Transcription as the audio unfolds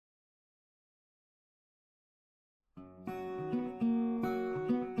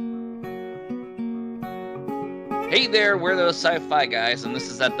Hey there, we're those sci-fi guys, and this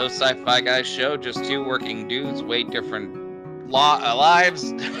is that Those Sci-Fi Guys show. Just two working dudes, way different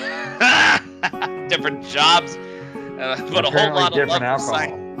lives, different jobs, but a whole Apparently lot of love different for alcohol.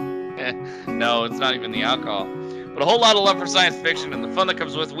 science. No, it's not even the alcohol, but a whole lot of love for science fiction and the fun that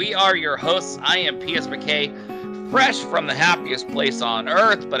comes with. We are your hosts. I am P.S. McKay, fresh from the happiest place on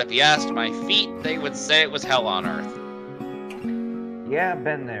Earth. But if you asked my feet, they would say it was hell on Earth. Yeah,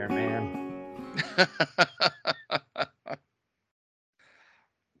 been there, man.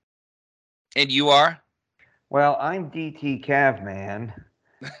 And you are? Well, I'm DT Cavman,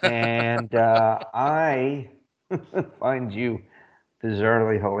 and I find you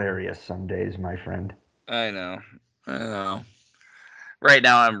bizarrely hilarious some days, my friend. I know. Right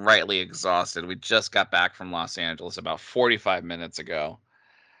now, I'm rightly exhausted. We just got back from Los Angeles about 45 minutes ago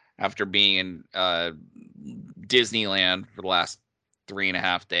after being in Disneyland for the last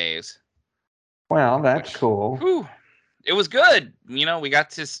 3.5 days. Well, that's Which, cool. whew, it was good. We got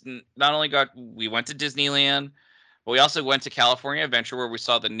to we went to Disneyland, but we also went to California Adventure where we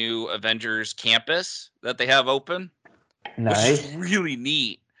saw the new Avengers campus that they have open, which is Nice. really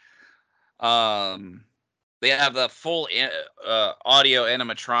neat. They have the full audio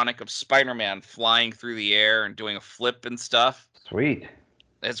animatronic of Spider-Man flying through the air and doing a flip and stuff. Sweet.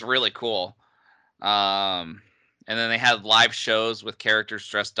 It's really cool. And then they had live shows with characters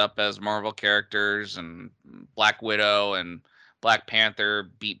dressed up as Marvel characters, and Black Widow and Black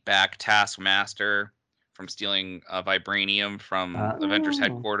Panther beat back Taskmaster from stealing vibranium from Avengers Oh.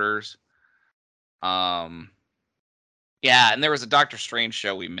 headquarters. Yeah, and there was a Doctor Strange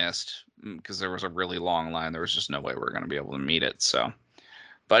show we missed because there was a really long line. There was just no way we were going to be able to meet it. So,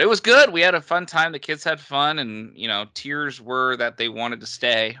 but it was good. We had a fun time. The kids had fun, and tears were that they wanted to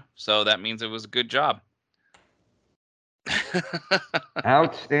stay. So that means it was a good job.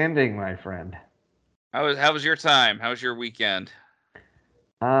 Outstanding, my friend. How was your time? How was your weekend?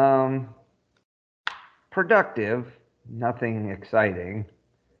 Um, Productive. Nothing exciting.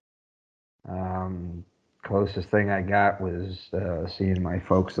 Um, Closest thing I got was seeing my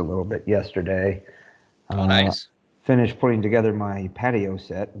folks a little bit yesterday. Oh, Uh, nice. Finished putting together my patio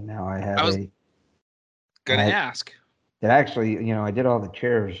set, and now I I have was a. gonna I ask. that actually, I did all the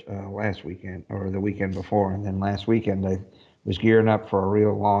chairs last weekend or the weekend before, and then last weekend I was gearing up for a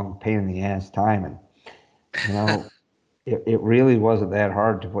real long pain in the ass time, and you know, it really wasn't that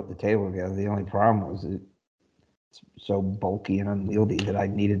hard to put the table together. The only problem was it's so bulky and unwieldy that I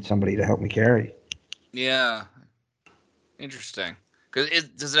needed somebody to help me carry. Yeah, interesting.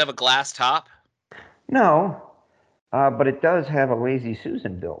 Does it have a glass top? No, but it does have a lazy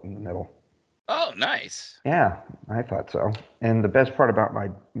Susan built in the middle. Oh, nice. Yeah, I thought so. And the best part about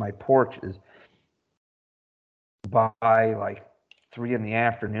my porch is by like 3 in the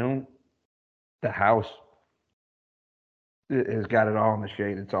afternoon, the house has got it all in the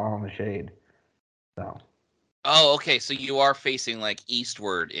shade. It's all in the shade. So Oh, okay. So you are facing like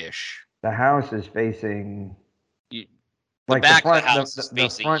eastward ish. the house is facing You, the like the back of the front house is the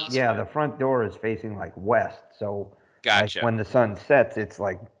facing front yeah, eastward. the front door is facing like west. So like Gotcha. when the sun sets, it's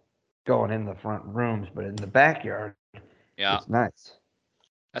like going in the front rooms, but in the backyard, Yeah, it's nice.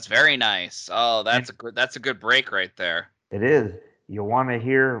 that's very nice. Oh, And that's a good break right there. it is. You want to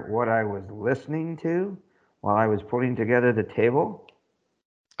hear what I was listening to while I was putting together the table?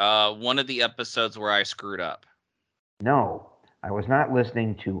 One of the episodes where I screwed up. No, I was not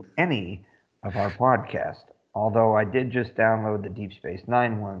listening to any of our podcast, although I did just download the Deep Space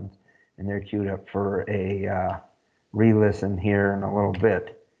Nine ones, and they're queued up for a re listen here in a little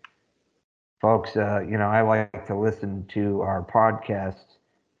bit. Folks, I like to listen to our podcasts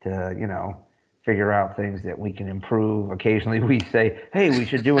to, figure out things that we can improve. Occasionally we say, hey, we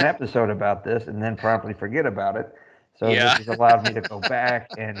should do an episode about this, and then promptly forget about it. So this Yeah. has allowed me to go back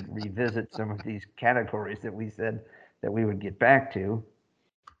and revisit some of these categories that we said that we would get back to,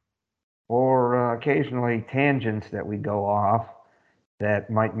 or occasionally tangents that we go off that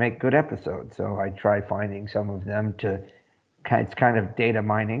might make good episodes. So I try finding some of them to, it's kind of data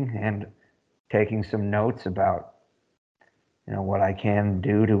mining and taking some notes about, what I can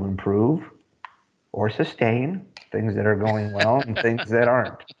do to improve or sustain things that are going well and things that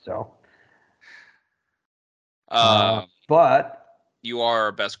aren't. So, um, but you are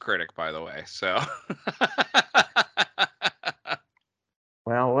our best critic, by the way. So.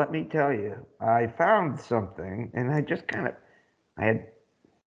 well, let me tell you, I found something, and I just kind of, I had,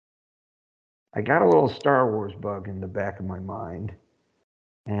 I got a little Star Wars bug in the back of my mind,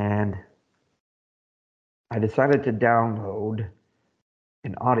 and I decided to download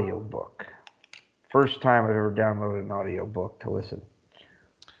an audiobook. First time I've ever downloaded an audiobook to listen.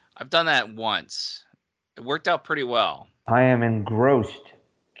 I've done that once. It worked out pretty well. I am engrossed.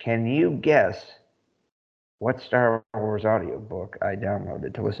 Can you guess what Star Wars audiobook I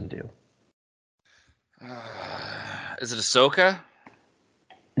downloaded to listen to? Is it Ahsoka?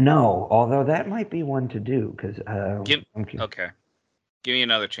 No, although that might be one to do because Okay. Give me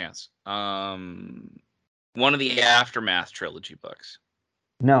another chance. One of the Aftermath trilogy books.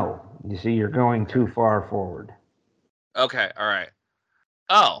 no. You see, you're going too far forward. Okay, all right.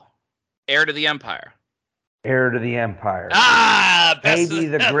 Oh, Heir to the Empire. Heir to the Empire. Maybe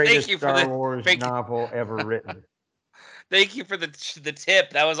the greatest Star Wars novel ever written. Thank you for the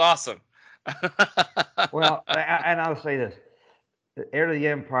tip. That was awesome. Well, and I'll say this: Heir to the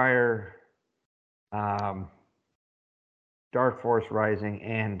Empire, Dark Force Rising,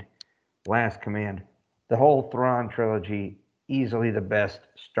 and Last Command. The whole Thrawn trilogy, easily the best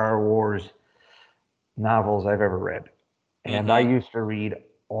Star Wars novels I've ever read. And I used to read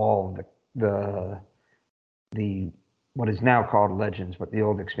all the what is now called Legends, but the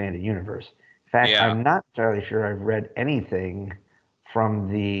old expanded universe. In fact, I'm not entirely sure I've read anything from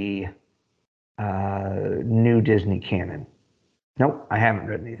the new Disney canon. Nope, I haven't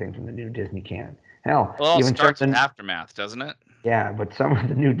read anything from the new Disney canon. Hell, well, it starts with Aftermath, doesn't it? Yeah, but some of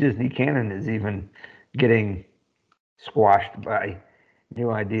the new Disney canon is even getting squashed by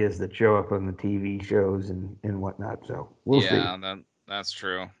new ideas that show up on the TV shows and whatnot. So we'll see. Yeah, that's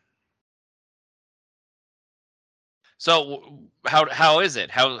true. So how is it?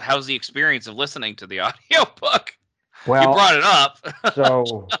 How's the experience of listening to the audiobook? Well, you brought it up.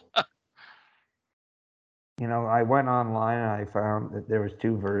 So I went online and I found that there was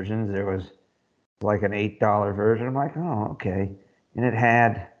two versions. There was like an $8 version. I'm like, oh, okay. And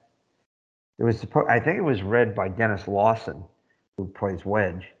I think it was read by Dennis Lawson, who plays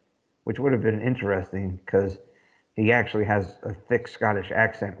Wedge, which would have been interesting because he actually has a thick Scottish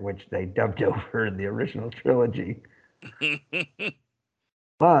accent, which they dubbed over in the original trilogy.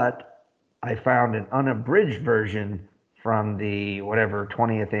 But I found an unabridged version from the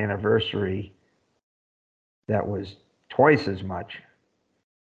 20th anniversary that was twice as much,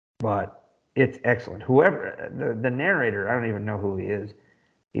 but it's excellent. Whoever the narrator, I don't even know who he is.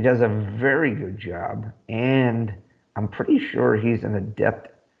 He does a very good job, and I'm pretty sure he's an adept.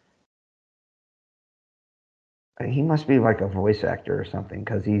 He must be like a voice actor or something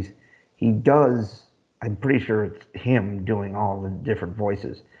because he does. I'm pretty sure it's him doing all the different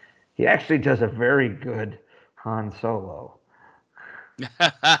voices. He actually does a very good Han Solo.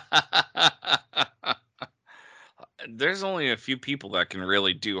 There's only a few people that can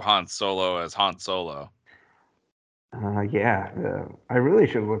really do Han Solo as Han Solo. I really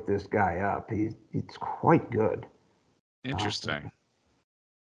should look this guy up. He's quite good. Interesting.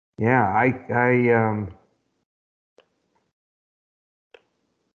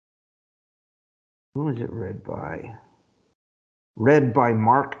 Who is it read by? Read by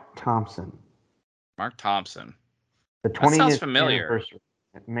Mark Thompson. Mark Thompson. The 20th that sounds familiar. Anniversary.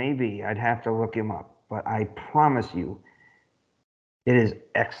 Maybe I'd have to look him up, but I promise you, it is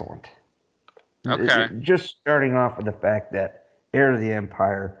excellent. Okay. Just starting off with the fact that Heir to the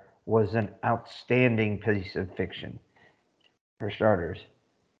Empire was an outstanding piece of fiction, for starters,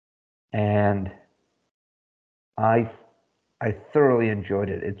 and I thoroughly enjoyed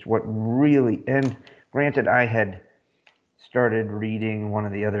it. It's what really, and granted, I had started reading one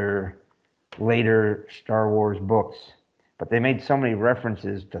of the other later Star Wars books, but they made so many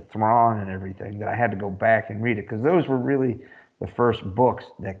references to Thrawn and everything that I had to go back and read it because those were really the first books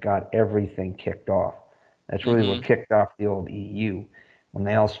that got everything kicked off. That's really what kicked off the old EU when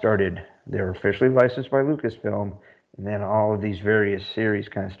they all started. They were officially licensed by Lucasfilm, and then all of these various series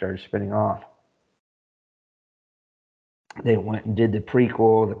kind of started spinning off. They went and did the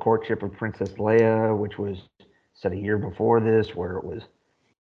prequel, The Courtship of Princess Leia, which was set a year before this, where it was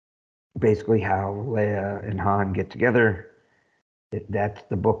basically how Leia and Han get together. That's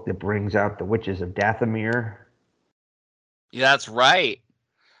the book that brings out the witches of Dathomir. Yeah, that's right.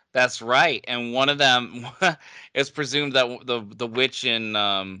 That's right. And one of them is presumed that the witch in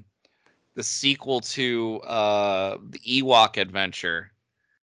the sequel to the Ewok adventure.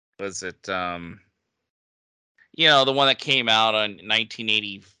 Was it the one that came out on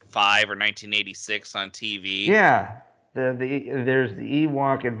 1985 or 1986 on TV? Yeah. There's the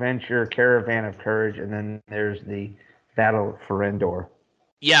Ewok adventure, Caravan of Courage, and then there's the Battle for Endor.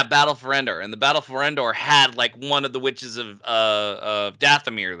 Yeah, Battle for Endor, and the Battle for Endor had like one of the witches of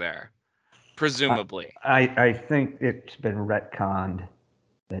Dathomir there, presumably. I think it's been retconned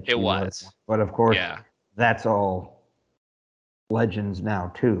that it was, but of course, that's all legends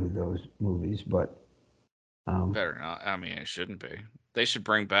now too. Those movies, but better not. I mean, it shouldn't be. They should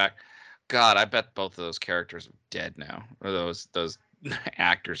bring back. God, I bet both of those characters are dead now. Or those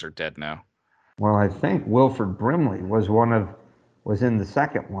actors are dead now. Well, I think Wilford Brimley was in the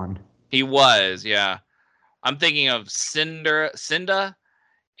second one. He was, yeah. I'm thinking of Cinda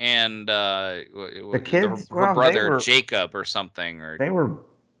and The kids, her well, brother Jacob or something. Or they were.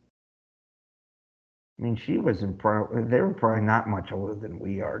 I mean, she was in. They were probably not much older than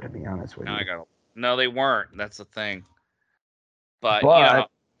we are, to be honest with you. No, they weren't. That's the thing. But you know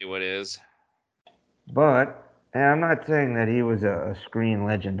how it is. But, and I'm not saying that he was a screen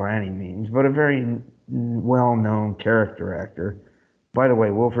legend by any means, but a very well-known character actor. By the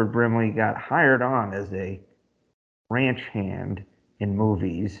way, Wilford Brimley got hired on as a ranch hand in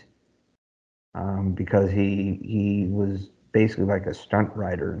movies because he was basically like a stunt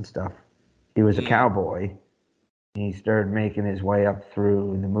rider and stuff. He was a cowboy. And he started making his way up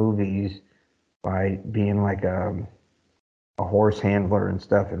through the movies by being like a horse handler and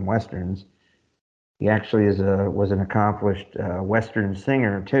stuff in westerns. He actually was an accomplished Western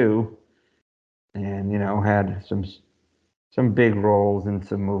singer too, and had some big roles in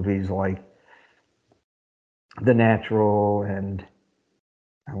some movies like The Natural and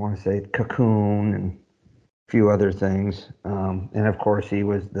I want to say Cocoon and a few other things. And of course, he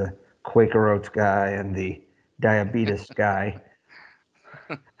was the Quaker Oats guy and the diabetes guy.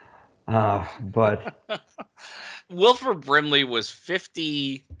 But Wilford Brimley was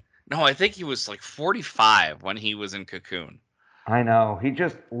 50. No, I think he was like 45 when he was in Cocoon. I know. He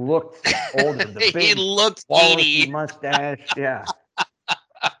just looked older. The big he looked 80 80 mustache. Yeah.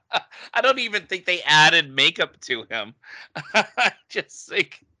 I don't even think they added makeup to him. I just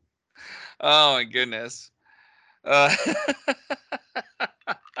think, oh my goodness.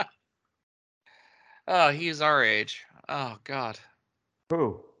 Oh, he's our age. Oh God.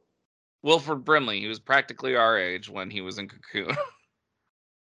 Who? Wilford Brimley. He was practically our age when he was in Cocoon.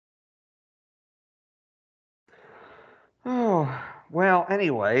 Oh, well,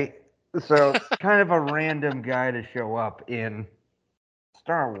 anyway, so kind of a random guy to show up in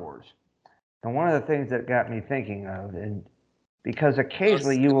Star Wars. And one of the things that got me thinking of, and because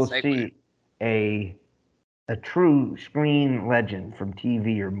occasionally you will see a true screen legend from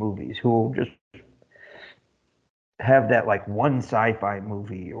TV or movies who will just have that like one sci-fi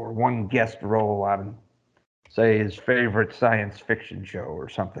movie or one guest role on, say, his favorite science fiction show or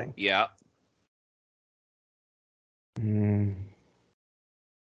something. Yeah. Mm.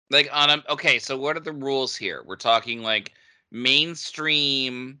 Like okay, so what are the rules here? We're talking like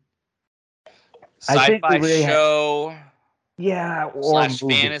mainstream sci-fi show. Yeah, or /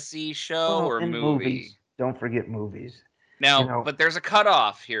 fantasy show or movie. Movies. Don't forget movies. Now, but there's a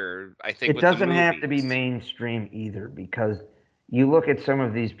cutoff here, I think. It doesn't have to be mainstream either, because you look at some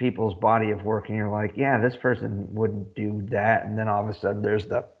of these people's body of work and you're like, yeah, this person wouldn't do that. And then all of a sudden there's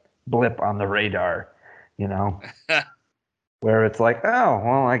the blip on the radar, where it's like, oh,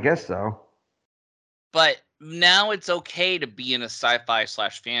 well, I guess so. But now it's okay to be in a sci-fi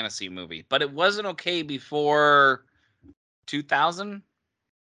 / fantasy movie, but it wasn't okay before 2000.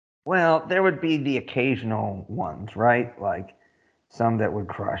 Well, there would be the occasional ones, right? Like some that would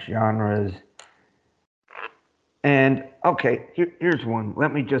cross genres. And okay, here's one.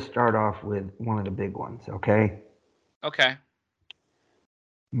 Let me just start off with one of the big ones, okay? Okay.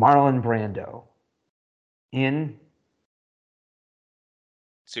 Marlon Brando in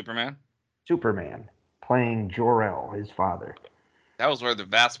Superman, playing Jor-El, his father. That was where the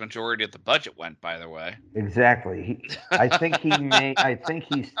vast majority of the budget went, by the way. Exactly. I think he's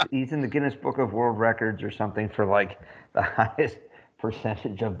in the Guinness Book of World Records or something for like the highest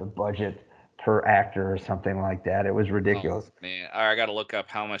percentage of the budget per actor or something like that. It was ridiculous. Oh, man, I got to look up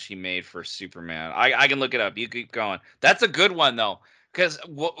how much he made for Superman. I can look it up. You keep going. That's a good one though, because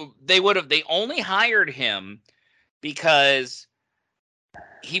they only hired him because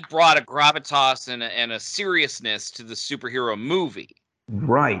he brought a gravitas and a seriousness to the superhero movie.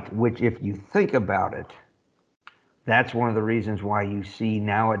 Right, which if you think about it, that's one of the reasons why you see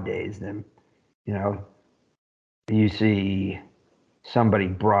nowadays them, you see somebody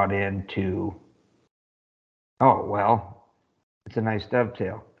brought in to, oh, well, it's a nice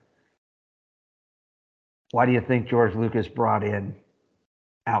dovetail. Why do you think George Lucas brought in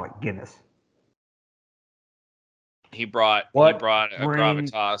Alec Guinness? He brought a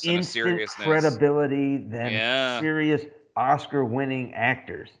gravitas and a seriousness, credibility than serious Oscar-winning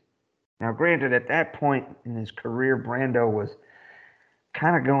actors. Now, granted, at that point in his career, Brando was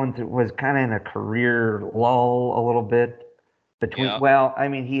kind of in a career lull a little bit between. Well, I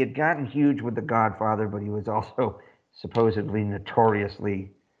mean, he had gotten huge with The Godfather, but he was also supposedly notoriously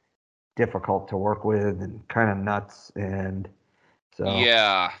difficult to work with and kind of nuts, and so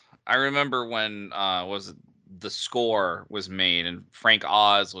yeah. I remember when the score was made and Frank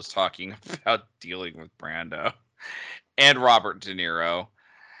Oz was talking about dealing with Brando and Robert De Niro.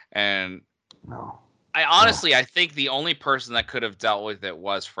 And No. I think the only person that could have dealt with it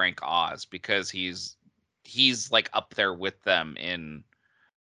was Frank Oz, because he's like up there with them in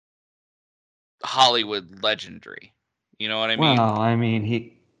Hollywood legendary. You know what I mean? Well, I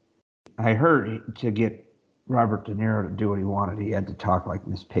mean, I heard to get Robert De Niro to do what he wanted, he had to talk like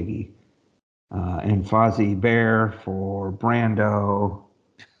Miss Piggy. And Fozzie Bear for Brando.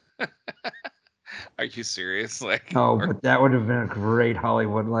 Are you serious? Like, No, but that would have been a great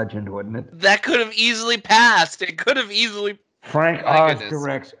Hollywood legend, wouldn't it? that could have easily passed. It could have easily. Frank My Oz goodness.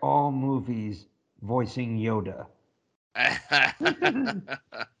 directs all movies voicing Yoda.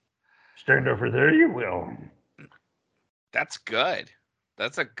 Stand over there, you will. That's good.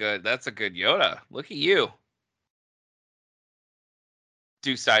 That's a good Yoda. Look at you.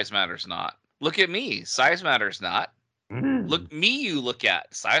 Do size matters not. Look at me. Size matters not. Look me, you look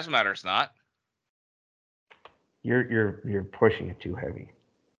at. Size matters not. You're pushing it too heavy.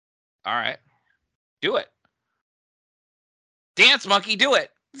 All right. Do it. Dance monkey, do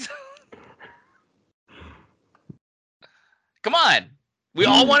it. Come on. We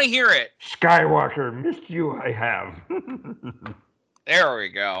all want to hear it. Skywalker, missed you I have. There we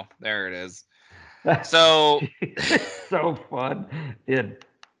go. There it is. So it's so fun in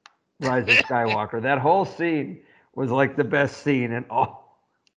Rise of Skywalker. That whole scene was like the best scene in all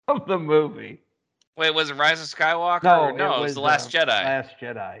of the movie. Wait, was it Rise of Skywalker? No, it was The Last Jedi. Last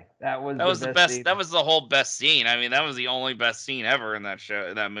Jedi. That was the best. scene. That was the whole best scene. I mean, that was the only best scene ever in that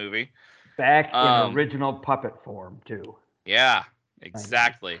show, that movie. Back in original puppet form too. Yeah,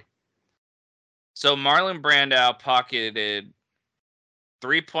 exactly. So Marlon Brando pocketed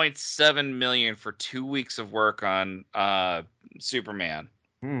 $3.7 million for 2 weeks of work on Superman.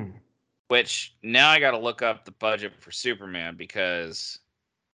 Which now I got to look up the budget for Superman, because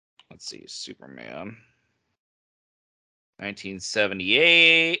let's see, Superman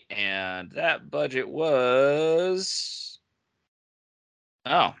 1978, and that budget was,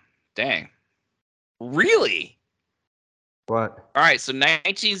 oh, dang. Really? What? All right, so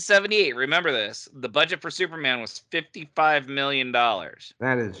 1978, remember this. The budget for Superman was $55 million.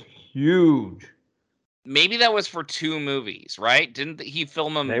 That is huge. Maybe that was for 2 movies, right? Didn't he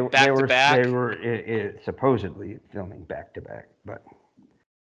film them back to back? They were supposedly filming back to back, but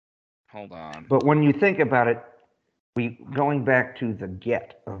hold on. But when you think about it, going back to the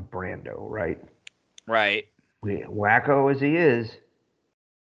get of Brando, right? Right. Wacko as he is,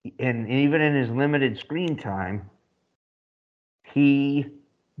 and even in his limited screen time, he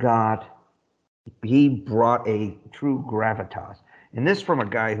brought a true gravitas. And this from a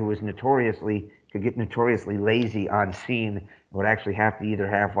guy who was could get notoriously lazy on scene, would actually have to either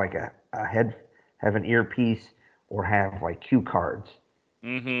have like have an earpiece or have like cue cards.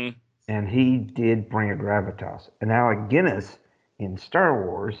 Mm-hmm. And he did bring a gravitas. And Alec Guinness in Star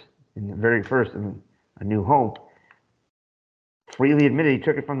Wars, in the very first, in A New Hope, freely admitted he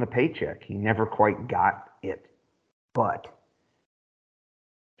took it from the paycheck. He never quite got it. But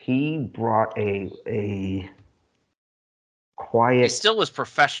he brought a quiet, he still was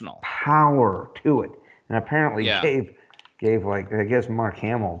professional power to it, and apparently gave like, I guess Mark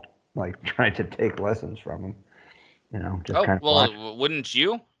Hamill like tried to take lessons from him. You know, just kind of well, wouldn't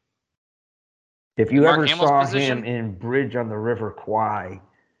you? If you ever saw him in Bridge on the River Kwai,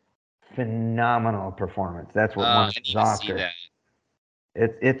 phenomenal performance. That's what won his Oscar.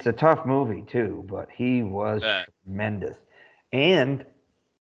 It's a tough movie too, but he was tremendous. And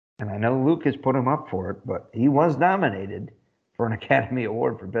I know Luke has put him up for it, but he was nominated for an Academy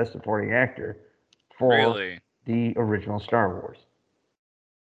Award for Best Supporting Actor for the original Star Wars.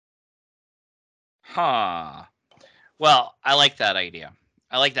 Huh. Well, I like that idea.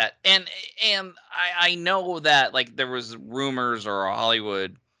 I like that. And I know that like there was rumors or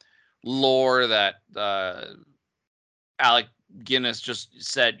Hollywood lore that Alec Guinness just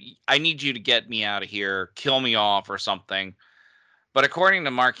said, I need you to get me out of here, kill me off or something. But according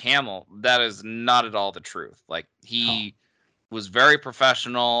to Mark Hamill, that is not at all the truth. Like, he was very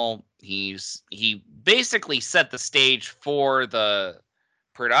professional. He basically set the stage for the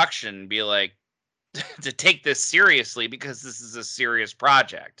production, be like, to take this seriously, because this is a serious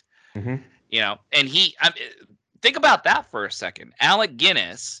project. Mm-hmm. You know, and think about that for a second. Alec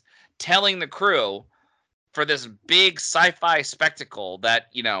Guinness telling the crew for this big sci-fi spectacle that,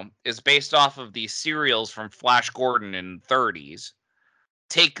 you know, is based off of these serials from Flash Gordon in the 30s.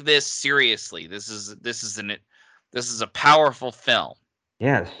 Take this seriously. This is a powerful film.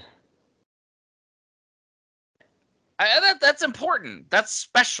 Yes. That's important. That's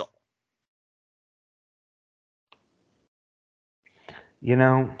special. You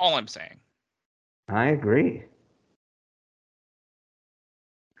know, All I'm saying. I agree.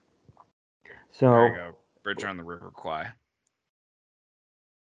 So There you go. Bridge on the River Kwai.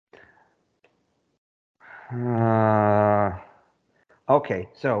 Okay,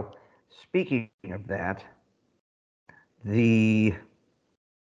 so speaking of that, I'm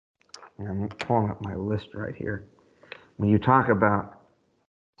pulling up my list right here. When you talk about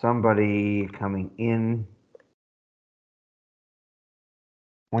somebody coming in,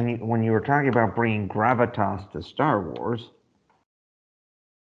 when you were talking about bringing gravitas to Star Wars,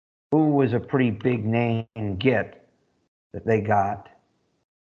 who was a pretty big name get that they got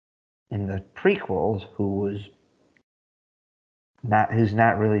in the prequels, who's not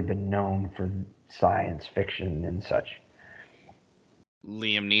really been known for science fiction and such?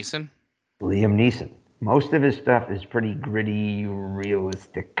 Liam Neeson. Liam Neeson. Most of his stuff is pretty gritty,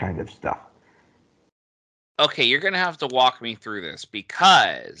 realistic kind of stuff. Okay, you're going to have to walk me through this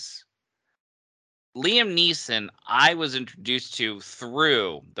because Liam Neeson, I was introduced to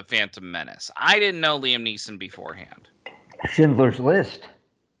through The Phantom Menace. I didn't know Liam Neeson beforehand. Schindler's List.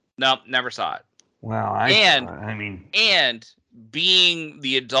 Nope, never saw it. Well, and being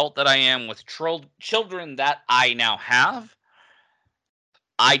the adult that I am with children that I now have,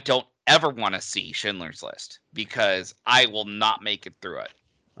 I don't ever want to see Schindler's List because I will not make it through it.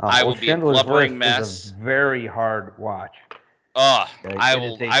 I will be a blubbering mess. Is a very hard watch. I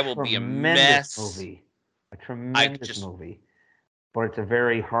will be a mess. Movie. A tremendous movie. But it's a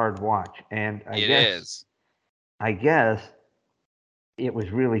very hard watch. And I guess it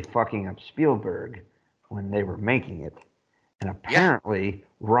was really fucking up Spielberg when they were making it. And apparently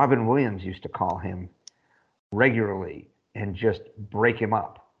Robin Williams used to call him regularly and just break him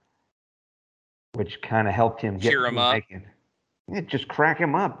up, which kind of helped him get through making it. Just crack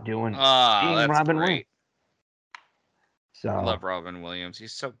him up being Robin Williams. So I love Robin Williams.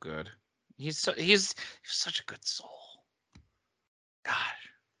 He's so good. He's such a good soul. Gosh.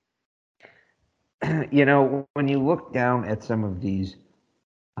 You know, when you look down at some of these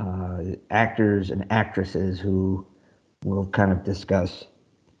actors and actresses who we'll kind of discuss,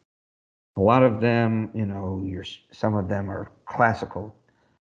 a lot of them, you know, some of them are classical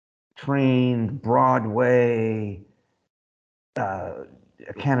trained, Broadway,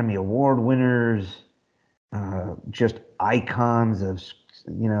 Academy Award winners, just icons of,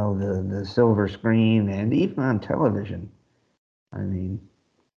 you know, the silver screen and even on television. I mean,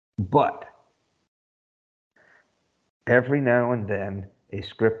 but every now and then a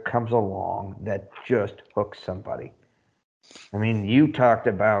script comes along that just hooks somebody. I mean, you talked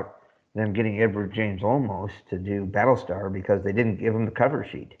about them getting Edward James Olmos to do Battlestar because they didn't give him the cover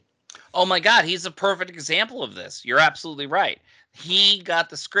sheet. Oh my God, he's a perfect example of this. You're absolutely right. He got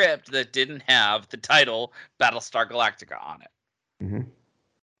the script that didn't have the title Battlestar Galactica on it. Mm-hmm.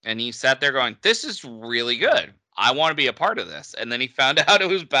 And he sat there going, this is really good. I want to be a part of this. And then he found out it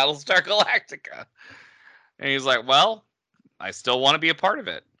was Battlestar Galactica. And he's like, well, I still want to be a part of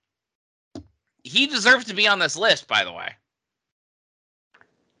it. He deserves to be on this list, by the way.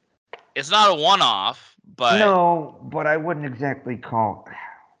 It's not a one-off, but... No, but I wouldn't exactly call...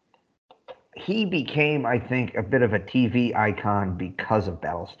 He became, I think, a bit of a TV icon because of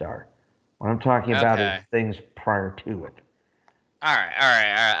Battlestar. What I'm talking about is things prior to it. All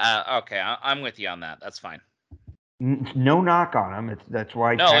right. Okay, I'm with you on that. That's fine. No knock on him. That's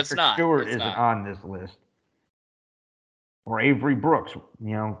why Patrick Stewart isn't on this list. Or Avery Brooks,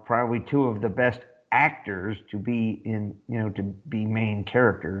 you know, probably two of the best actors to be in, you know, to be main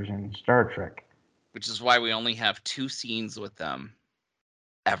characters in Star Trek. Which is why we only have 2 scenes with them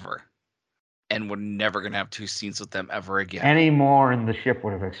ever. And we're never going to have 2 scenes with them ever again. Any more and the ship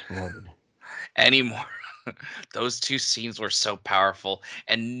would have exploded. Any more. Those 2 scenes were so powerful.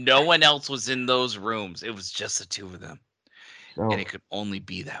 And no one else was in those rooms. It was just the 2 of them. So, and it could only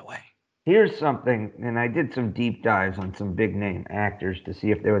be that way. Here's something, and I did some deep dives on some big name actors to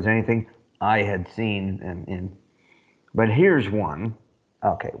see if there was anything I had seen in. But here's one.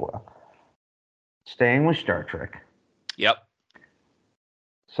 Okay, well, staying with Star Trek. Yep.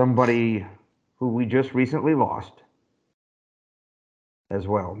 Somebody who we just recently lost as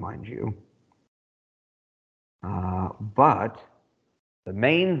well, mind you. But the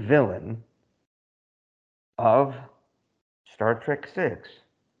main villain of Star Trek VI,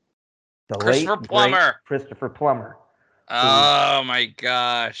 the Christopher Plummer. Christopher Plummer. Oh my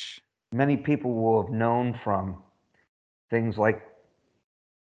gosh. Many people will have known from things like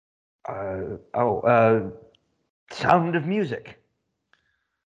Sound of Music.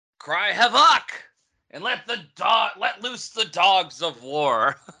 Cry Havoc. And let loose the dogs of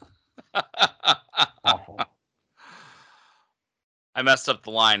war. Awful. I messed up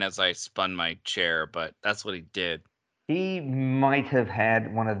the line as I spun my chair, but that's what he did. He might have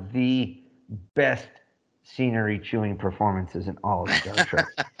had one of the best scenery chewing performances in all of Star Trek.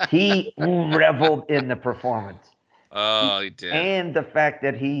 He reveled in the performance. Oh, he did. And the fact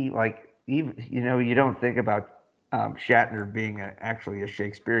that he, you don't think about Shatner being actually a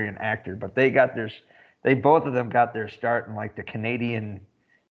Shakespearean actor, but they both of them got their start in like the Canadian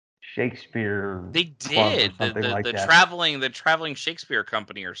Shakespeare They Club did or something like the that. traveling Shakespeare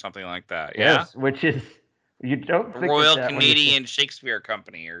Company or something like that. Yes, which is you don't think Royal that Canadian Shakespeare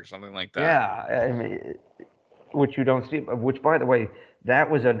Company or something like that. Yeah, I mean, which you don't see. Which, by the way, that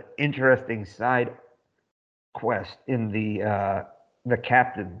was an interesting side quest in the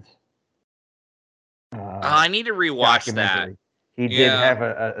captain's. I need to rewatch that. He did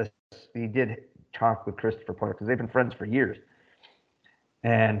have he did talk with Christopher Plummer because they've been friends for years,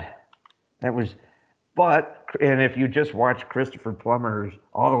 and that was. And if you just watch Christopher Plummer's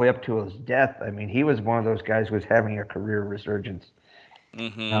all the way up to his death, I mean, he was one of those guys who was having a career resurgence.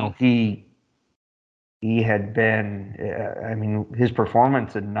 Mm-hmm. Now he had been, I mean, his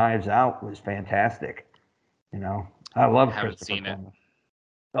performance in Knives Out was fantastic. I love Christopher Plummer.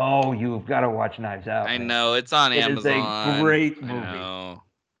 Oh, you've got to watch Knives Out. I know, it's on Amazon. It is a great movie.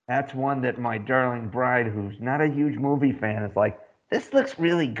 That's one that my darling bride, who's not a huge movie fan, is like, this looks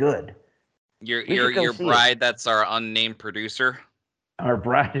really good. Your bride, that's our unnamed producer. Our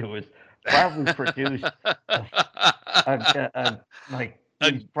bride, who was probably produced came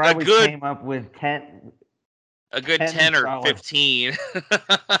up with 10. A good 10 or 15.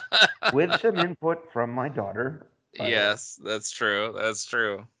 With some input from my daughter. Yes, that's true. That's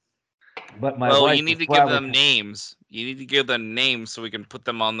true. But my wife, you need to give them names. You need to give them names so we can put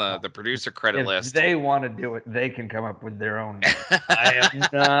them on the producer credit list. If they want to do it, they can come up with their own names. I am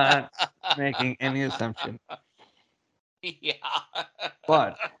not making any assumption. Yeah.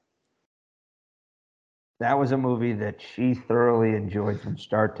 But that was a movie that she thoroughly enjoyed from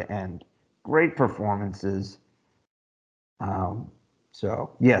start to end. Great performances.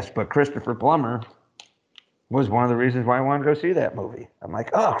 So, yes, but Christopher Plummer was one of the reasons why I wanted to go see that movie. I'm like,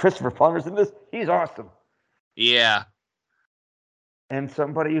 oh, Christopher Plummer's in this. He's awesome. Yeah. And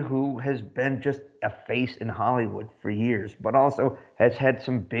somebody who has been just a face in Hollywood for years, but also has had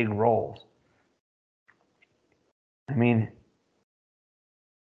some big roles. I mean,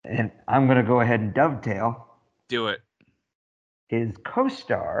 and I'm going to go ahead and dovetail. Do it. His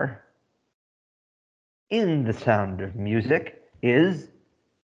co-star in The Sound of Music is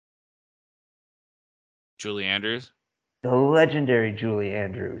Julie Andrews. The legendary Julie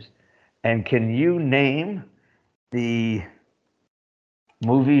Andrews. And can you name the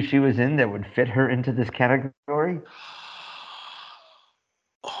movie she was in that would fit her into this category?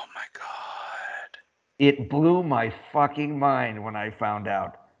 Oh my God. It blew my fucking mind when I found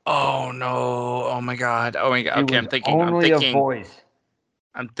out. Oh no. Oh my God. Oh my God. Okay, I'm thinking. A voice.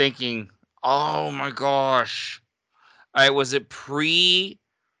 I'm thinking. Oh my gosh. All right, was it pre-surgery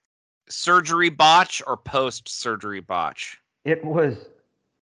botch or post-surgery botch? It was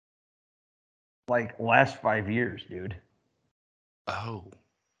like last 5 years, dude. Oh.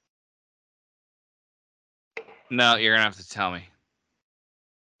 No, you're gonna have to tell me.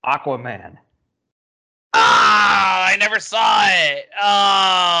 Aquaman. Ah, I never saw it.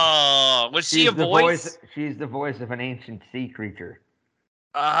 Oh, was she a voice? She's the voice of an ancient sea creature.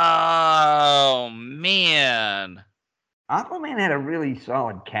 Oh man. Aquaman had a really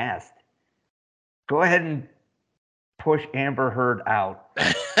solid cast. Go ahead and push Amber Heard out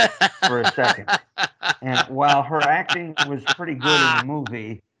for a second. And while her acting was pretty good in the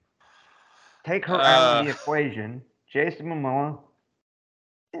movie, take her out of the equation. Jason Momoa,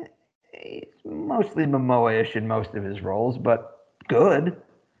 he's mostly Momoa-ish in most of his roles, but good.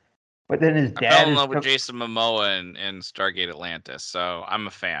 But then his dad I fell in love with Jason Momoa in Stargate Atlantis, so I'm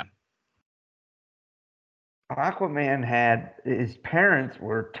a fan. Aquaman had his parents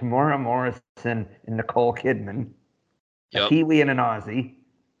were Tamora Morrison and Nicole Kidman, a Kiwi and an Aussie.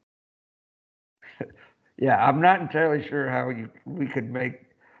 Yeah, I'm not entirely sure how we could make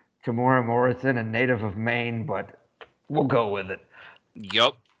Tamora Morrison a native of Maine, but we'll go with it.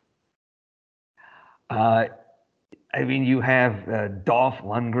 Yep. I mean, you have Dolph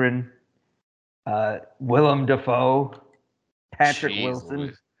Lundgren, Willem Dafoe, Patrick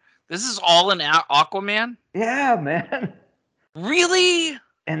Wilson. This is all in Aquaman? Yeah, man. Really?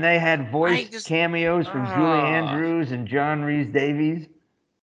 And they had voice cameos from Julie Andrews and John Rhys-Davies.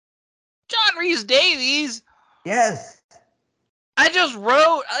 John Rhys-Davies? Yes. I just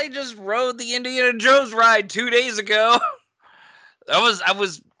rode the Indiana Jones ride 2 days ago. I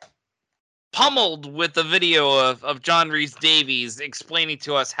was pummeled with the video of John Rhys Davies explaining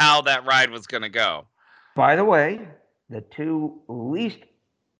to us how that ride was going to go. By the way, the two least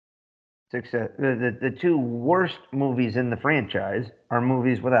success, the two worst movies in the franchise are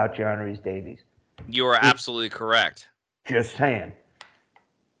movies without John Rhys Davies. You are absolutely correct. Just saying.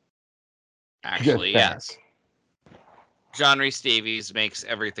 Actually, yes. John Rhys Davies makes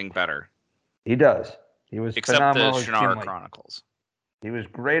everything better. He does. He was except phenomenal the as Shannara Gimli. Chronicles. He was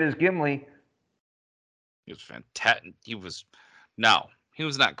great as Gimli. He was fantastic. He was not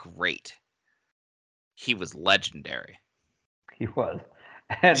great. He was legendary. He was.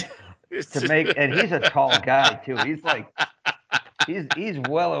 And and he's a tall guy too. He's like he's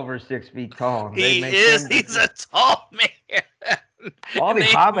well over 6 feet tall. And he's a tall man. All the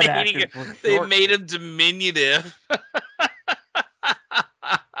Hobbit actors were short. They made him diminutive.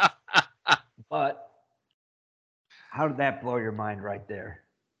 But how did that blow your mind right there?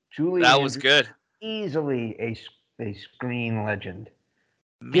 Julie That was good. Easily a screen legend.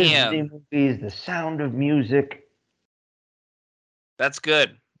 Man. Disney movies, The Sound of Music. That's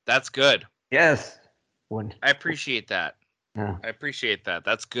good. That's good. Yes. I appreciate that. Yeah. I appreciate that.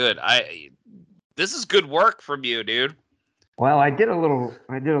 That's good. This is good work from you, dude. Well, I did a little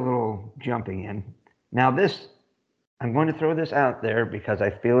jumping in. Now I'm going to throw this out there because I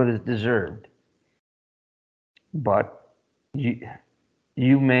feel it is deserved. But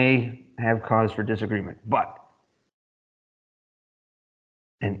you may have cause for disagreement. But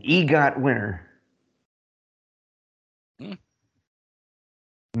an EGOT winner,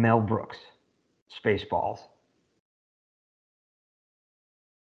 Mel Brooks, Spaceballs.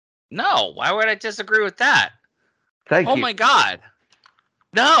 No, why would I disagree with that? Thank you. Oh my God.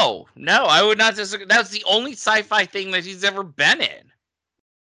 No, I would not disagree. That's the only sci-fi thing that he's ever been in.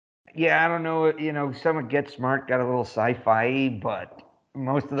 Yeah, I don't know. Some of Get Smart got a little sci-fi, but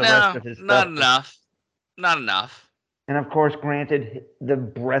most of the rest of his stuff. Not enough. And of course, granted, the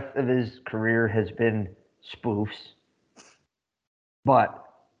breadth of his career has been spoofs. But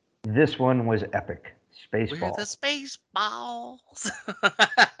this one was epic. Spaceballs. We're the Spaceballs.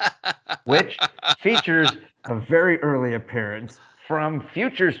 Which features a very early appearance from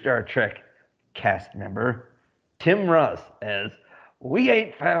future Star Trek cast member Tim Russ as We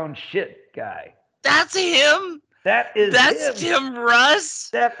Ain't Found Shit guy. That's him? That's him. Tim Russ?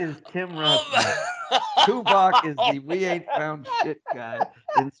 That is Tim Russ. Tuvok is the We Ain't Found Shit guy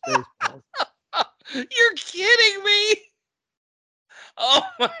in Spaceballs. You're kidding me? Oh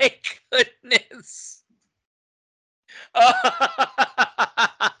my goodness.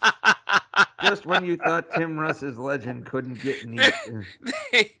 Just when you thought Tim Russ's legend couldn't get any.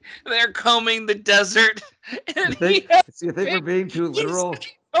 They're combing the desert. And you think we're being too literal?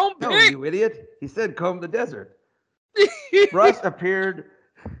 No, you idiot. He said comb the desert. Russ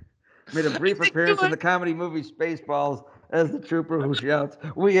made a brief appearance in the comedy movie Spaceballs as the trooper who shouts,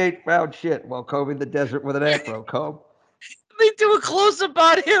 "We ain't found shit," while combing the desert with an afro comb. They do a close-up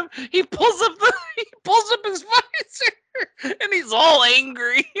on him. He pulls up his visor, and he's all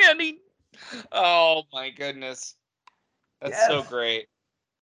angry. And oh my goodness, that's so great.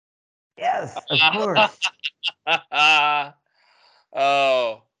 Yes, of course.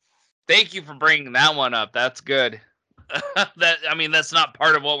 Oh, thank you for bringing that one up. That's good. That's not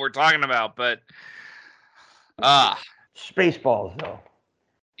part of what we're talking about, but Spaceballs, though.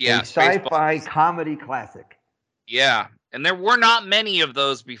 Yeah, a sci-fi comedy classic. Yeah, and there were not many of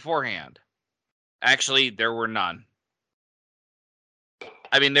those beforehand. Actually, there were none.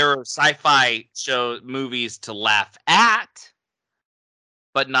 I mean, there were sci-fi movies to laugh at,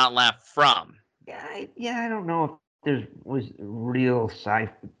 but not laugh from. Yeah, I don't know if there was real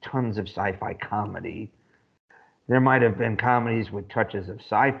tons of sci-fi comedy. There might have been comedies with touches of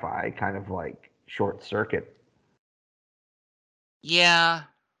sci-fi, kind of like Short Circuit. Yeah,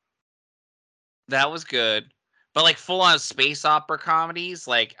 that was good. But like full-on space opera comedies,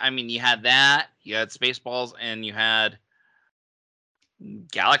 you had that, you had Spaceballs, and you had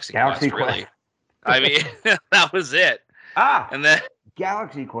Galaxy Quest. Really. I mean, that was it. And then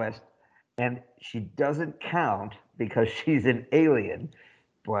Galaxy Quest, and she doesn't count because she's an alien.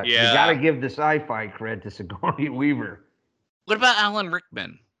 But you got to give the sci-fi cred to Sigourney Weaver. What about Alan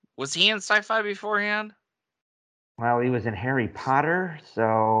Rickman? Was he in sci-fi beforehand? Well, he was in Harry Potter,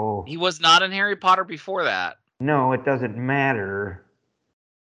 so... He was not in Harry Potter before that. No, it doesn't matter.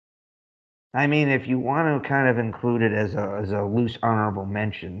 I mean, if you want to kind of include it as a loose honorable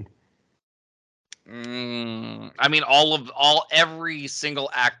mention. I mean, every single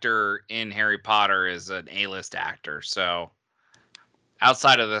actor in Harry Potter is an A-list actor, so...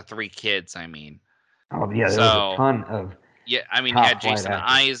 outside of the 3 kids, I mean. Oh yeah, there was a ton of yeah. I mean, you top had flight Jason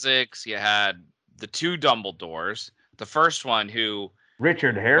actors. Isaacs, you had the 2 Dumbledores. The first one, who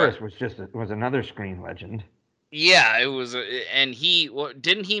Richard Harris was another screen legend. yeah, it was, and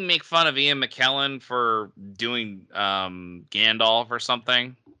didn't he make fun of Ian McKellen for doing Gandalf or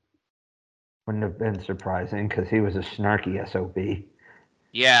something? Wouldn't have been surprising because he was a snarky SOB.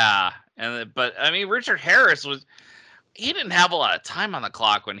 Yeah, but I mean, Richard Harris he didn't have a lot of time on the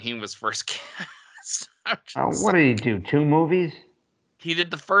clock when he was first cast. What did he do? 2 movies? He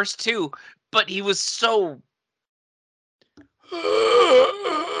did the first 2, but he was so.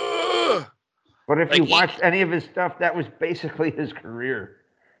 But if you watched any of his stuff, that was basically his career.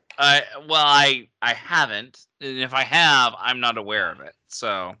 I haven't, and if I have, I'm not aware of it.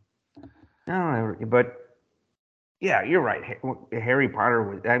 So. No, but yeah, you're right. Harry Potter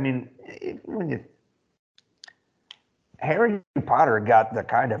was. I mean, Harry Potter got the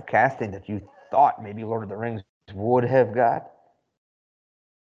kind of casting that you thought maybe Lord of the Rings would have got.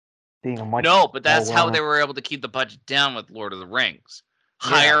 Being a much but that's how they were able to keep the budget down with Lord of the Rings.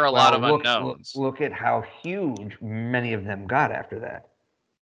 Hire a lot of unknowns. Look at how huge many of them got after that.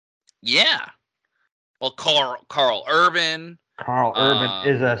 Yeah. Well, Carl Urban. Carl Urban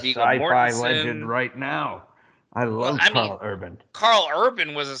is a sci-fi legend right now. I love Carl Urban. Carl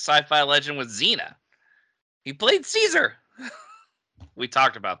Urban was a sci-fi legend with Xena. He played Caesar. We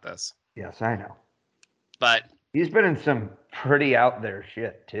talked about this. Yes, I know. But he's been in some pretty out there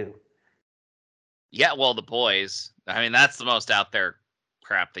shit too. Yeah, well, The Boys. I mean, that's the most out there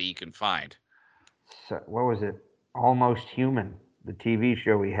crap that you can find. So, what was it? Almost Human, the TV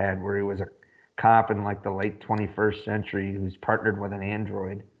show he had where he was a cop in like the late 21st century who's partnered with an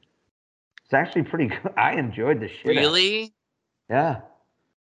android. It's actually pretty good. I enjoyed the shit. Really? Yeah.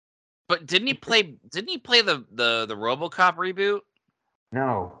 But didn't he play the RoboCop reboot?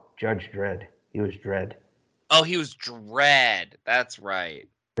 No, Judge Dredd. He was Dredd. Oh, he was Dredd. That's right.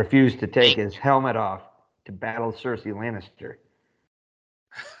 Refused to take his helmet off to battle Cersei Lannister.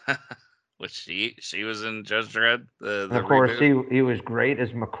 Which she was in Judge Dredd. And of course, he was great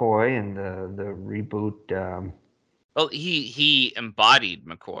as McCoy in the reboot. Well, he embodied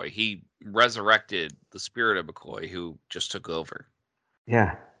McCoy. He resurrected the spirit of McCoy, who just took over.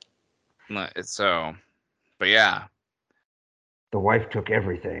 Yeah. So, but yeah. The wife took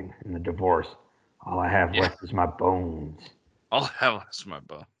everything in the divorce. All I have left is my bones. All I have left is my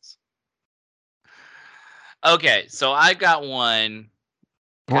bones. Okay, so I got one.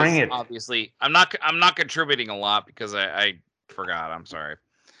 Bring it. Obviously, I'm not contributing a lot because I forgot. I'm sorry.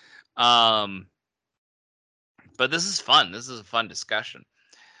 But this is fun. This is a fun discussion.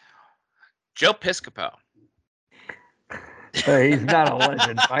 Joe Piscopo. He's not a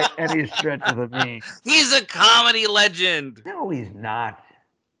legend by any stretch of the means. He's a comedy legend. No, he's not.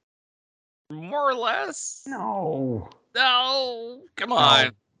 More or less. No. Come on.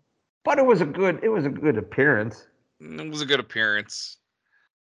 No. But it was a good appearance. It was a good appearance.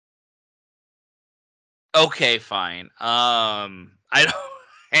 Okay, fine. I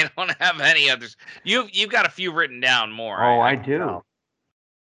don't have any others. You've got a few written down more. Oh, I do. Tell.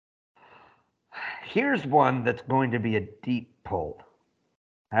 Here's one that's going to be a deep pull.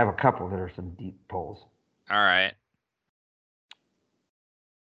 I have a couple that are some deep pulls. All right.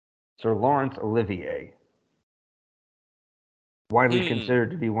 Sir Laurence Olivier, widely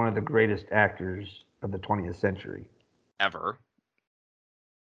considered to be one of the greatest actors of the 20th century. Ever.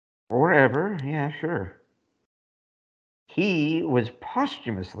 Or ever, yeah, sure. He was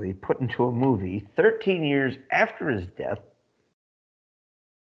posthumously put into a movie 13 years after his death.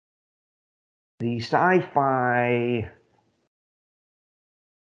 The sci-fi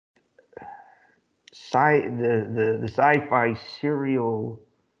serial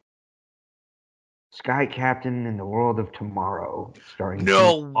Sky Captain in the World of Tomorrow, starring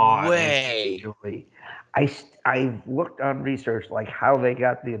No way. I looked on research like how they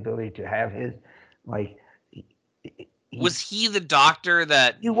got the ability to have his like. Was he the doctor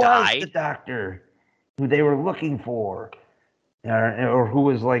that died? Was the doctor who they were looking for, or who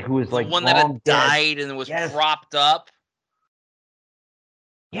was like the one that had died and was propped up.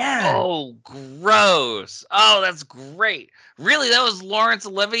 Yeah. Oh, gross. Oh, that's great. Really, that was Laurence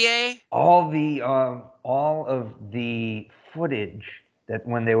Olivier? All of the footage that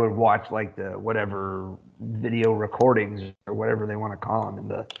when they would watch like the whatever video recordings or whatever they want to call them in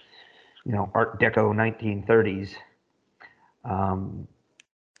the Art Deco 1930s,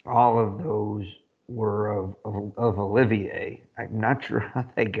 all of those were of Olivier. I'm not sure how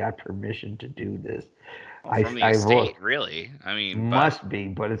they got permission to do this. From the estate, really? I mean, must be,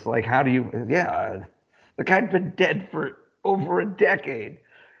 but it's like, how do you? Yeah, the guy'd been dead for over a decade.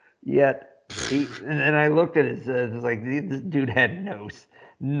 Yet, and then I looked at it, it's like this dude had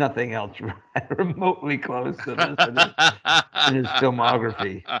nothing else remotely close to this in his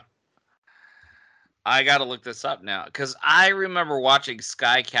filmography. I got to look this up now because I remember watching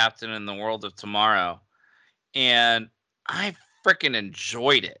Sky Captain in the World of Tomorrow, and I freaking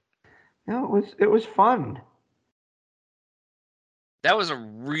enjoyed it. No, it was fun. That was a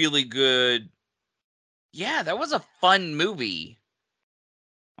really good. Yeah, that was a fun movie.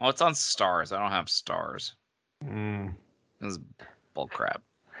 Oh, it's on Stars. I don't have Stars. This is bullcrap.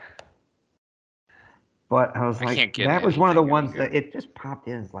 But I was like, that was one of the ones that it just popped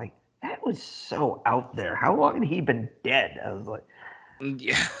in. It's like, that was so out there. How long had he been dead? I was like,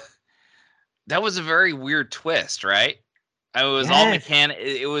 yeah, that was a very weird twist, right? It was all mechanic.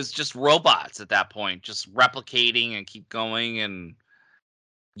 It was just robots at that point, just replicating and keep going and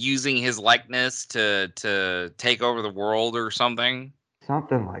using his likeness to take over the world or something.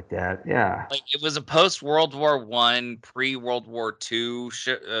 Something like that, yeah. Like it was a post World War I, pre World War II,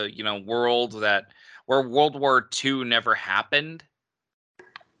 world where World War II never happened.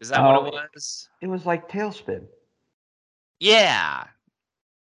 Is that what it was? It was like TaleSpin. Yeah.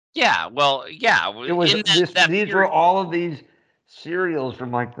 Yeah. Well, yeah. It was these were all of these serials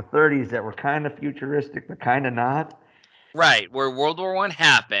from like the 30s that were kind of futuristic, but kind of not. Right, where World War I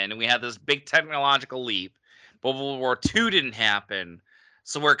happened, and we had this big technological leap, but World War II didn't happen.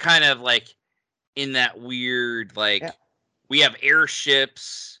 So we're kind of like in that weird, like, we have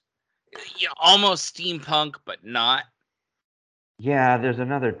airships, almost steampunk, but not. Yeah, there's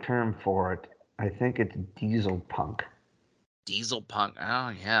another term for it. I think it's diesel punk. Diesel punk.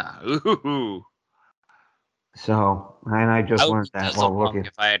 Oh, yeah. Ooh. So, and I just learned that while looking.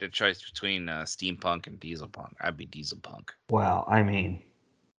 If I had a choice between steampunk and diesel punk, I'd be diesel punk. Well, I mean,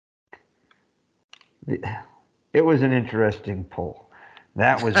 it was an interesting pull.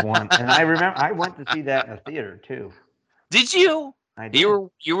 That was one, and I remember I went to see that in a theater too. Did you? I did.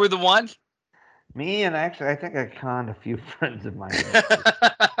 You were the one? Me, and actually, I think I conned a few friends of mine.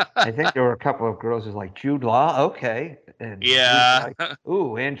 I think there were a couple of girls who's like, Jude Law, okay. And yeah. Like,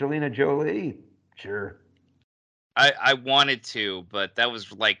 ooh, Angelina Jolie, sure. I wanted to, but that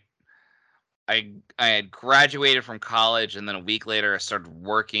was like I had graduated from college, and then a week later I started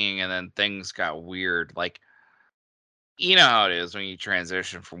working, and then things got weird. Like, you know how it is when you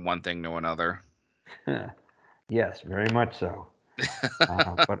transition from one thing to another. Yes, very much so.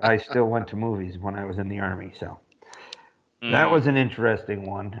 But I still went to movies when I was in the Army, so that was an interesting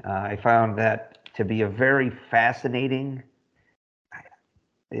one. I found that to be a very fascinating.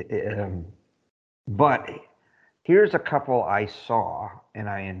 But here's a couple I saw and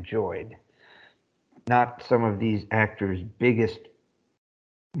I enjoyed. Not some of these actors' biggest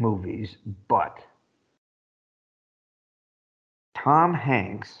movies, but Tom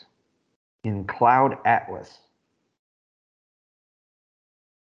Hanks in Cloud Atlas.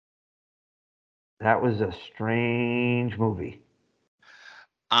 That was a strange movie.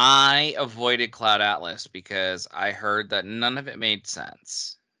 I avoided Cloud Atlas because I heard that none of it made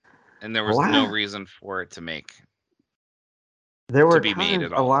sense, and there was no reason for it to make. There were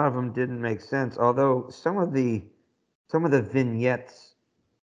times a lot of them didn't make sense, although some of the vignettes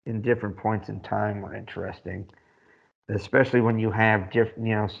in different points in time were interesting, especially when you have different,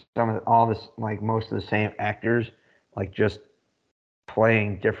 most of the same actors, like just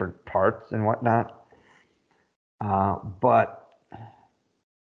playing different parts and whatnot. But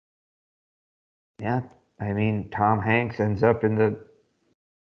yeah, I mean, Tom Hanks ends up in the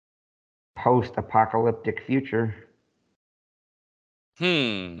post-apocalyptic future.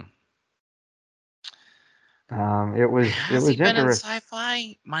 It was been in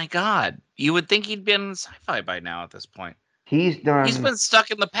sci-fi? My God, you would think he'd been in sci-fi by now at this point. He's been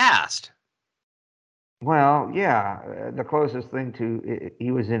stuck in the past. Well, yeah, the closest thing to he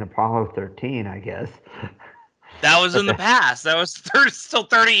was in Apollo 13, I guess. That was in the past. That was still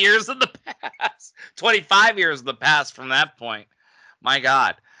 30 years in the past. 25 years in the past from that point. My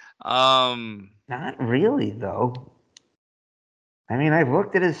God. Not really, though. I mean, I've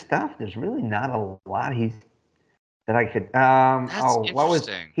looked at his stuff. There's really not a lot that I could. What was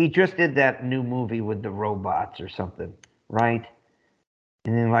he just did that new movie with the robots or something, right?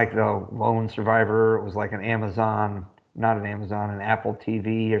 And then like the Lone Survivor, it was like an Apple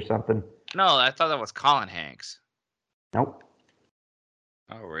TV or something. No, I thought that was Colin Hanks. Nope.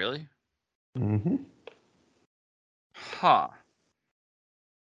 Oh, really? Mm-hmm. Huh.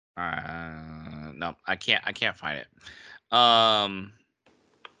 No, I can't find it.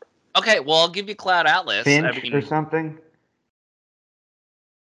 Okay, well, I'll give you Cloud Atlas. Finch or something?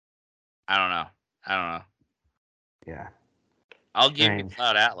 I don't know. Yeah. I'll give you Strange.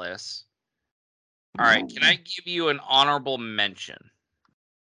 Cloud Atlas. All right, can I give you an honorable mention?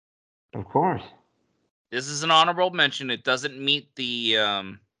 Of course. This is an honorable mention. It doesn't meet the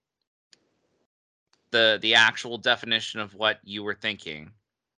actual definition of what you were thinking.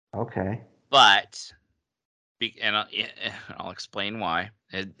 Okay. But and I'll explain why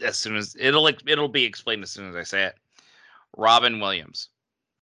as soon as it'll be explained as soon as I say it. Robin Williams.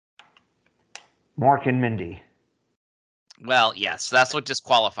 Mork and Mindy. Well, yes, that's what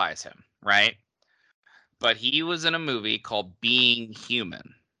disqualifies him, right? But he was in a movie called Being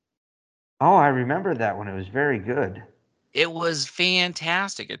Human. Oh, I remember that one. It was very good. It was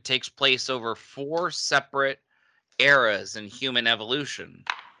fantastic. It takes place over 4 separate eras in human evolution.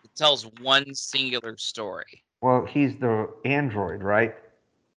 It tells one singular story. Well, he's the android, right?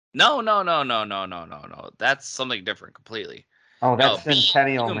 No. That's something different completely. Oh, No, that's Being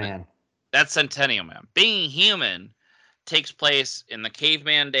Centennial Human. Man. That's Centennial Man. Being Human takes place in the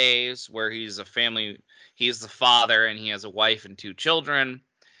caveman days where he's the father and he has a wife and 2 children,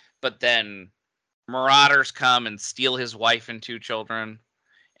 but then marauders come and steal his wife and 2 children,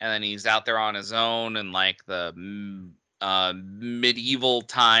 and then he's out there on his own in like the medieval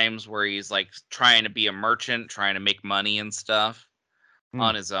times where he's like trying to be a merchant, trying to make money and stuff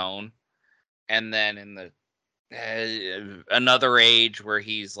on his own. And then in the another age where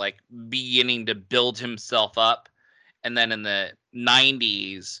he's like beginning to build himself up, and then in the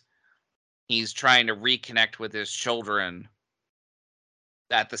 90s he's trying to reconnect with his children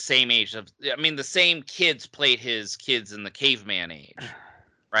at the same age of, I mean, the same kids played his kids in the caveman age,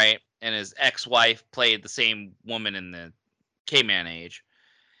 right? And his ex-wife played the same woman in the caveman age,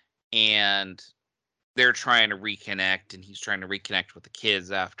 and they're trying to reconnect, and he's trying to reconnect with the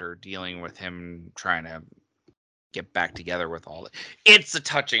kids after dealing with him trying to get back together with all that. It's a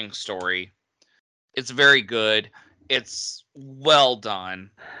touching story. It's very good. It's well done.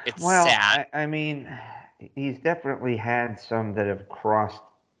 It's sad. I mean, he's definitely had some that have crossed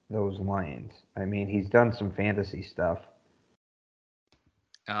those lines. I mean, he's done some fantasy stuff.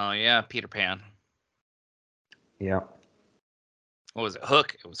 Oh yeah, Peter Pan. Yep. What was it?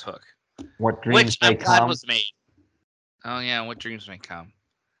 Hook. It was Hook. What Dreams Which May I'm glad Come. was made. Oh yeah, What Dreams May Come.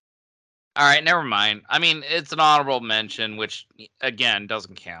 All right, never mind. I mean, it's an honorable mention, which again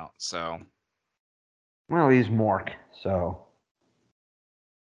doesn't count. So. Well, he's Mork, so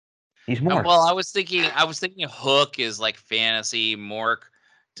he's Mork. Well, I was thinking Hook is like fantasy. Mork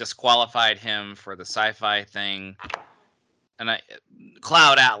disqualified him for the sci-fi thing, and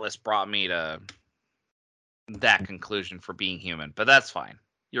Cloud Atlas brought me to that conclusion for Being Human. But that's fine.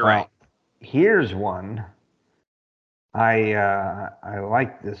 You're right. Here's one. I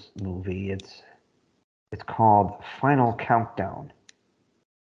like this movie. It's called Final Countdown.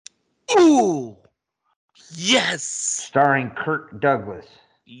 Ooh, yes. Starring Kirk Douglas.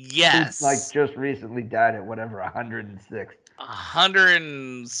 Yes. Who, like, just recently died at whatever 106. 100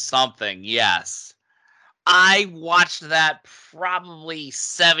 and something. Yes. I watched that probably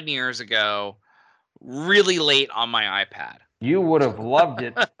 7 years ago, really late on my iPad. You would have loved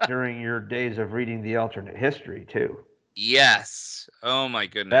it during your days of reading the alternate history, too. Yes. Oh, my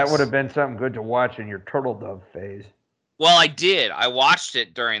goodness. That would have been something good to watch in your Turtle Dove phase. Well, I did. I watched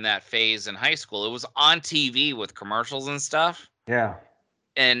it during that phase in high school. It was on TV with commercials and stuff. Yeah.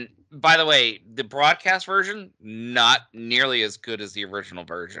 And by the way, the broadcast version, not nearly as good as the original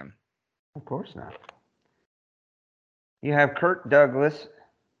version. Of course not. You have Kirk Douglas.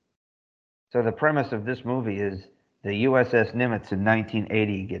 So the premise of this movie is the USS Nimitz in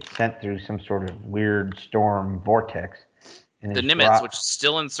 1980 gets sent through some sort of weird storm vortex. And the Nimitz, which is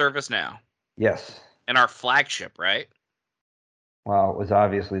still in service now. Yes. And our flagship, right? Well, it was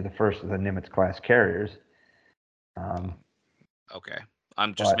obviously the first of the Nimitz-class carriers. Okay.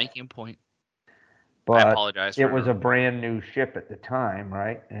 I'm just making a point. But I apologize. It was a brand new ship at the time,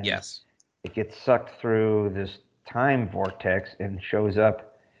 right? And yes. It gets sucked through this time vortex and shows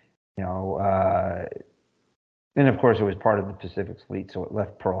up, and of course it was part of the Pacific Fleet, so it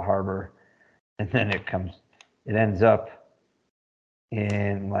left Pearl Harbor, and then it ends up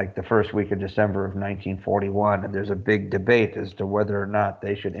in like the first week of December of 1941, and there's a big debate as to whether or not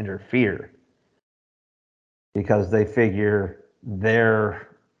they should interfere because they figure their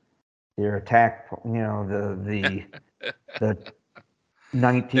attack, the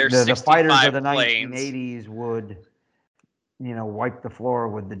fighters of the 1980s would, wipe the floor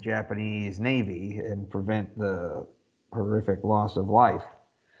with the Japanese Navy and prevent the horrific loss of life.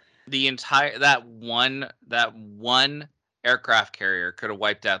 That one aircraft carrier could have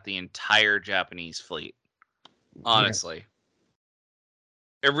wiped out the entire Japanese fleet. Honestly.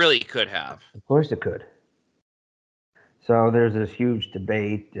 Yeah. It really could have. Of course it could. So there's this huge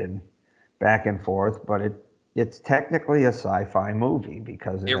debate and back and forth, but it's technically a sci-fi movie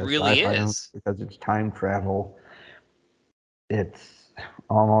because it It has really sci-fi is. because it's time travel. It's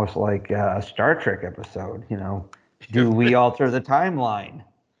almost like a Star Trek episode, Do we alter the timeline?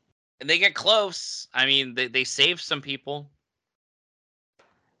 And they get close. I mean, they save some people.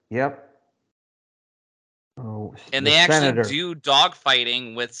 Yep. Oh, And the they actually senator do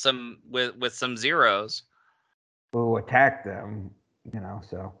dogfighting with some Zeros. who attacked them,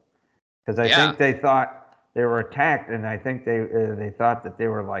 so because I Yeah. think they thought they were attacked, and I think they thought that they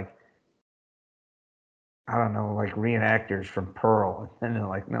were like, I don't know, like reenactors from Pearl, and they're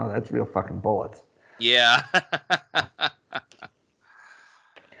like, no, that's real fucking bullets. Yeah.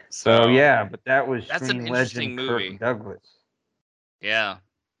 So yeah, but that was that's an screen interesting legend Kirk movie. Douglas. Yeah.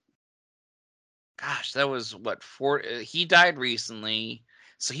 Gosh, that was what he died recently.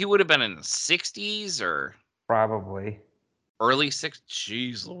 So he would have been in the 60s or Probably. early 60s.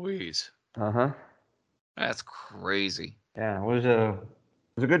 Jeez Louise. Uh-huh. That's crazy. Yeah, it was a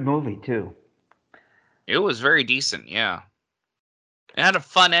good movie too. It was very decent, yeah. It had a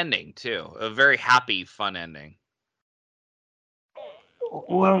fun ending too. A very happy, fun ending.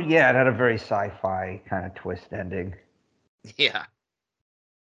 Well, yeah, it had a very sci-fi kind of twist ending. Yeah.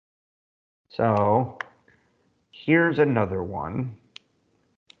 So here's another one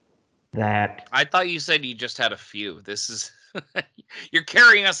that I thought you said you just had a few. This is you're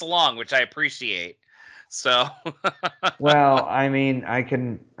carrying us along, which I appreciate. So well, I mean,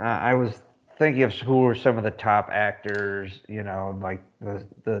 I was thinking of who were some of the top actors, like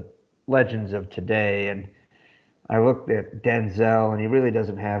the legends of today, and I looked at Denzel, and he really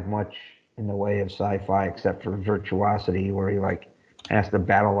doesn't have much in the way of sci-fi except for Virtuosity, where he like has to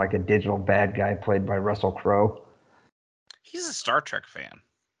battle like a digital bad guy played by Russell Crowe. he's a Star Trek fan.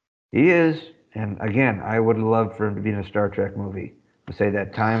 He is, and again, I would love for him to be in a Star Trek movie. I say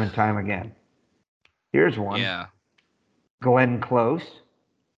that time and time again. Here's one: Yeah. Glenn Close,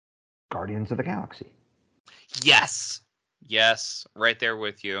 Guardians of the Galaxy. Yes. Yes. Right there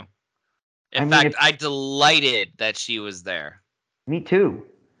with you. In I mean, fact, if I delighted that she was there. me too.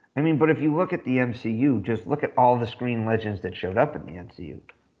 I mean, but if you look at the MCU, just look at all the screen legends that showed up in the MCU.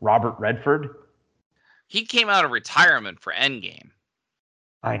 Robert Redford, He came out of retirement for Endgame.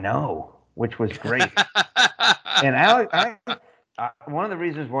 I know, which was great. And one of the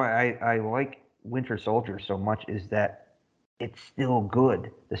reasons why I like Winter Soldier so much is that it's still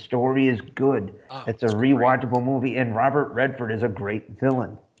good. The story is good. Oh, It's a it's great. rewatchable movie, and Robert Redford is a great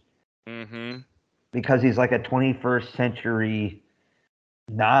villain Mm-hmm. because he's like a 21st century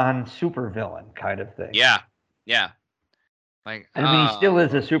non-super villain kind of thing. Yeah. Yeah. Like, I mean, he still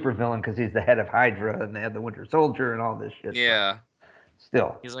is a super villain because he's the head of Hydra and they have the Winter Soldier and all this shit. But yeah.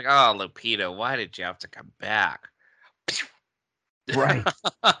 still, He's like, oh, Lupita, why did you have to come back? right?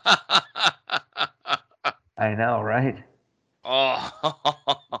 I know, right? Oh.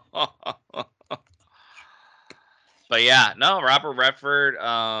 But yeah, no, Robert Redford.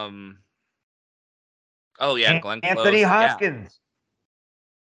 Oh yeah, Glenn Anthony Close. Yeah. Hopkins,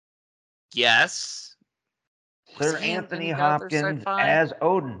 Yes. Was Sir he in Anthony any other Hopkins sci-fi? as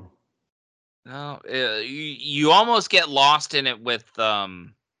Odin. No, you almost get lost in it with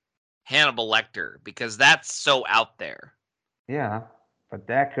Hannibal Lecter because that's so out there. Yeah, but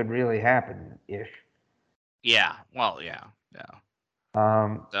that could really happen ish. Yeah. Well, yeah. Yeah.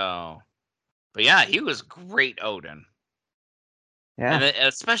 Um, So, but yeah, he was great Odin. And yeah, then,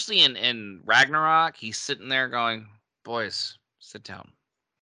 especially in Ragnarok, he's sitting there going, "Boys, sit down.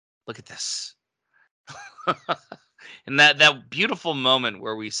 Look at this." And that beautiful moment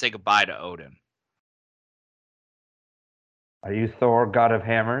where we say goodbye to Odin. are you Thor, God of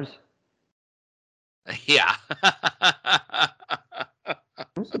Hammers? Yeah.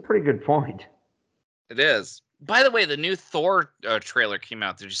 That's a pretty good point. It is. By the way, the new Thor trailer came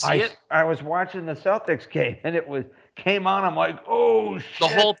out. Did you see it? I was watching the Celtics game and came on. I'm like, oh The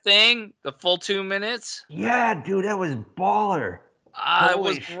shit! whole thing, the full 2 minutes. Yeah, dude, that was baller. It was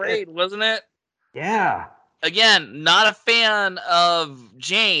Holy shit! great, wasn't it? Yeah. Again, not a fan of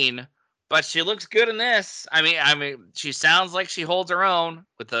Jane, but she looks good in this. I mean, she sounds like she holds her own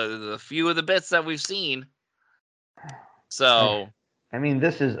with the few of the bits that we've seen. So I mean,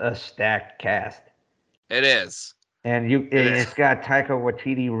 this is a stacked cast, it is. and It is. it's got Taika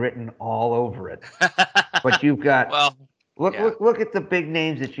Waititi written all over it. But you've got Well, yeah. look at the big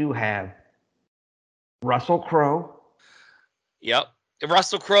names that you have: Russell Crowe, Yep.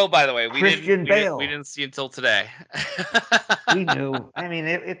 Russell Crowe, by the way, Christian we Bale. didn't see until today. We knew. I mean,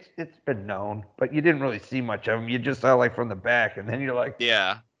 it's been known, but you didn't really see much of him. You just saw like from the back, and then you're like,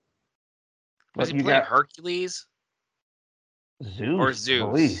 Yeah. Was but he you playing got Hercules? Or Zeus, I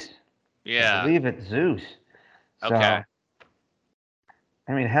believe. Zeus? I Yeah. believe it's Zeus. Okay. So,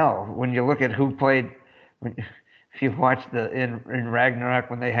 I mean, hell, when you look at who played, when, if you watch in Ragnarok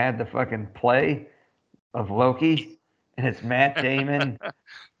when they had the fucking play of Loki, and it's Matt Damon,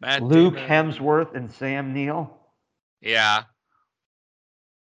 Matt Luke Damon. Hemsworth, and Sam Neill. Yeah.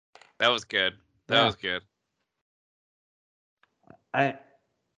 That was good. That Yeah, was good. I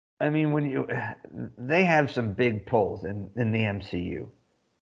I mean when you they have some big pulls in the MCU.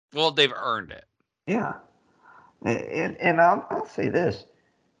 Well, they've earned it. Yeah, and I'll say this,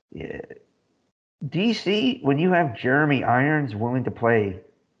 yeah, DC when you have Jeremy Irons willing to play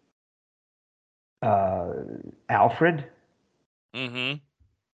uh, Alfred, Mm-hmm.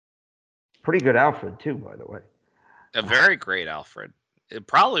 pretty good Alfred too, by the way. A very great Alfred.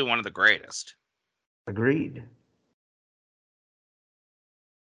 Probably one of the greatest. Agreed.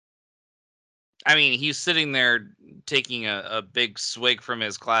 I mean, he's sitting there taking a big swig from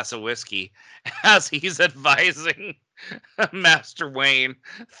his glass of whiskey as he's advising Master Wayne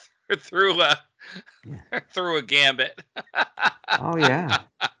through a through a gambit. Oh yeah,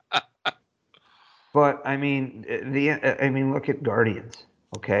 but I mean I mean look at Guardians.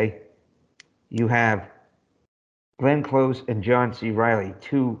 Okay, you have Glenn Close and John C. Riley,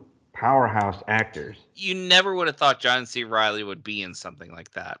 two powerhouse actors. You never would have thought John C. Riley would be in something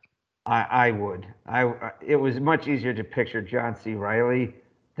like that. I would. It was much easier to picture John C. Riley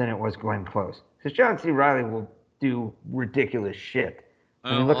than it was Glenn Close. Because John C. Riley will do ridiculous shit.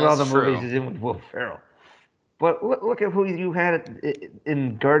 I mean, look at all That's the movies true. he's in with Will Ferrell. But look at who you had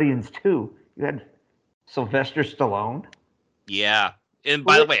in Guardians 2. You had Sylvester Stallone. Yeah. And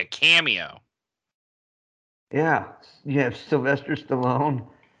by Who the is, way, a cameo. yeah, you have Sylvester Stallone.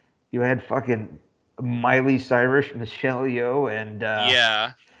 You had fucking Miley Cyrus, Michelle Yeoh, and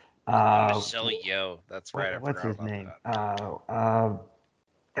Yeah. uh, Michelle Yeoh. That's right. I what's forgot his about name?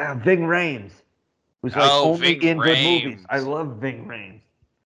 that. Ving Rhames, who's like Oh, only Ving in good movies. I Rhames. love Ving Rhames.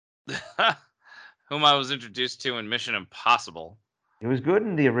 Whom I was introduced to in Mission Impossible. He was good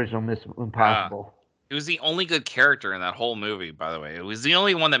in the original Miss Uh, Impossible. he was the only good character in that whole movie, by the way. It was the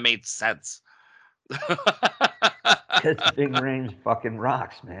only one that made sense. Because Ving Rhames fucking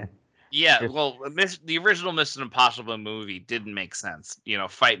rocks, man. Yeah, Just well, the original Mission Impossible movie didn't make sense.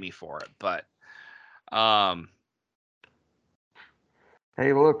 Fight me for it. But, um,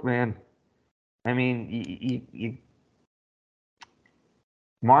 hey, look, man. I mean,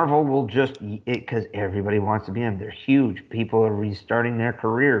 Marvel will just it because everybody wants to be in. They're huge. People are restarting their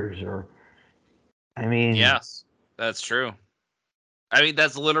careers, or I mean, yes, that's true. I mean,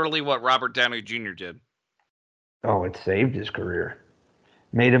 that's literally what Robert Downey Jr. did. oh, it saved his career.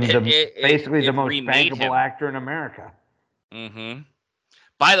 Made him It the it it, basically the it most remade bankable him. actor in America. Hmm.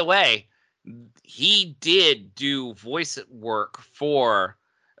 By the way, he did do voice work for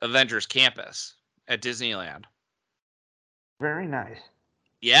Avengers Campus at Disneyland. Very nice.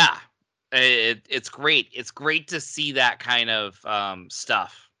 Yeah, it's great. It's great to see that kind of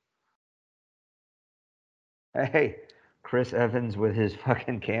stuff. Hey, Chris Evans with his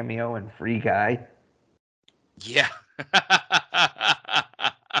fucking cameo and Free Guy. Yeah.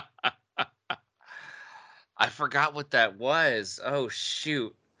 I forgot what that was. Oh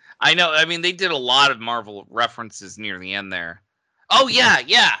shoot. I know. I mean, they did a lot of Marvel references near the end there. Oh yeah,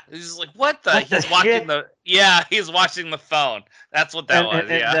 yeah. He's like, what the? What the He's watching shit? the. Yeah, he's watching the phone. That's what that was. And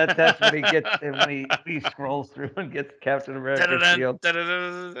Yeah. that's when he gets and when he scrolls through and gets Captain America's shield,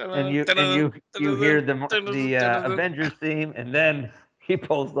 and you hear the Avengers theme, and then he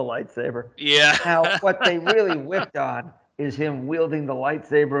pulls the lightsaber. Yeah. Now, what they really whipped on is him wielding the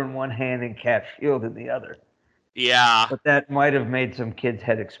lightsaber in one hand and Cap's shield in the other. Yeah. But that might have made some kid's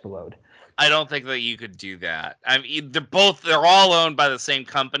head explode. I don't think that you could do that. I mean, they're all owned by the same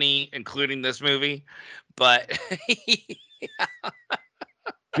company, including this movie. But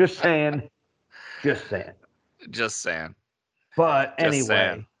Just saying. Just saying. just saying. But Just saying.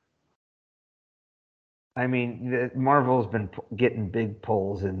 anyway, I mean, Marvel's been getting big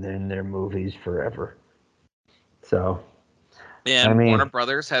pulls in their movies forever. So, I And Warner mean,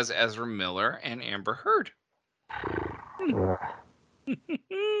 Brothers has Ezra Miller and Amber Heard. uh,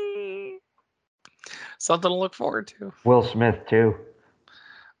 Something to look forward to. Will Smith too.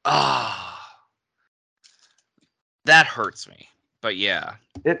 Ah, that hurts me. But yeah.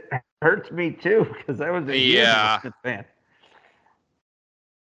 It hurts me too because I was a huge Will Yeah. Smith fan.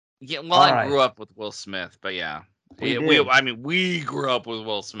 Yeah, well, All I right, grew up with Will Smith, but yeah. we We did, I mean, we grew up with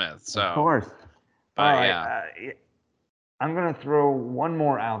Will Smith, of so, course. All but right, yeah. I'm gonna throw one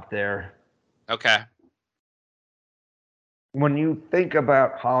more out there. Okay. When you think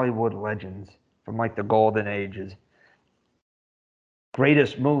about Hollywood legends from like the golden ages,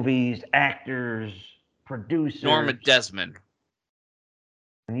 greatest movies, actors, producers, Norma Desmond.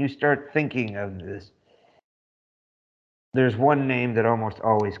 and you start thinking of this, there's one name that almost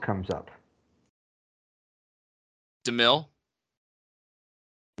always comes up. DeMille.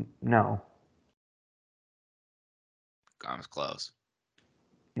 No. I was close.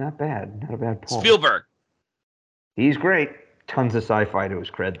 Not bad. Not a bad pull. Spielberg. He's great. Tons of sci-fi to his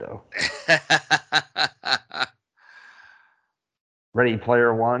cred, though. Ready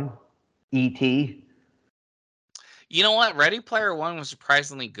Player One, E.T. You know what? Ready Player One was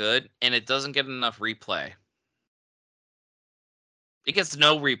surprisingly good, and it doesn't get enough replay. It gets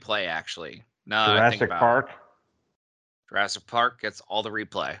no replay, actually. No, Jurassic Park. Jurassic Park gets all the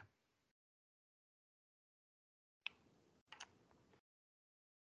replay.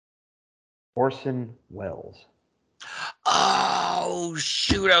 Orson Welles. Oh,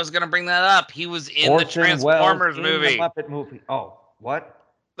 shoot. I was going to bring that up. He was in Orson the Transformers Welles movie. In the Muppet movie. Oh, what?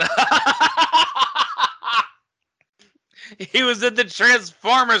 He was in the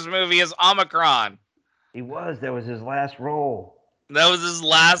Transformers movie as Omicron. He was. That was his last role. That was his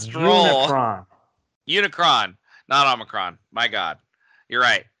last role. Unicron, not Omicron. My God. You're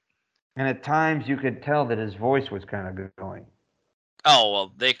right. And at times you could tell that his voice was kind of going. Oh,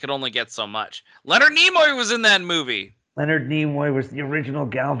 well, they could only get so much. Leonard Nimoy was in that movie. Leonard Nimoy was the original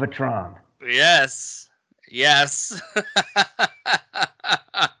Galvatron. Yes. Yes.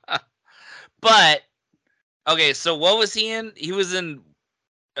 But, okay, so what was he in? He was in,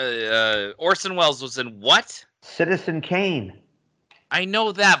 Orson Welles was in what? Citizen Kane. I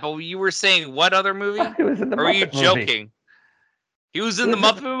know that, but you were saying what other movie? He was in the Muppet movie. Or are you joking? He was in the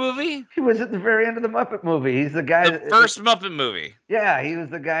Muppet movie? He was at the very end of the Muppet movie. He's the guy. The first Muppet movie. Yeah, he was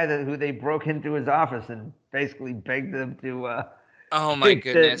the guy who they broke into his office and basically begged them to. Oh my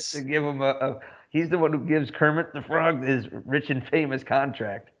goodness! To give him he's the one who gives Kermit the Frog his rich and famous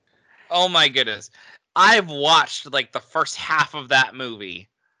contract. Oh my goodness! I've watched like the first half of that movie,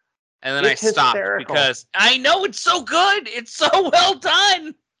 and then I stopped because I know it's so good. It's so well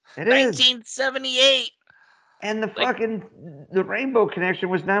done. It is 1978. And the Rainbow Connection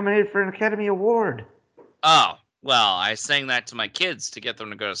was nominated for an Academy Award. Oh, well, I sang that to my kids to get them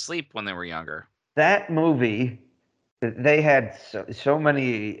to go to sleep when they were younger. That movie, they had so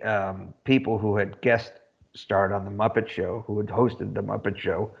many people who had guest starred on The Muppet Show, who had hosted The Muppet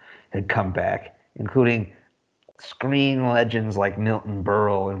Show, had come back, including screen legends like Milton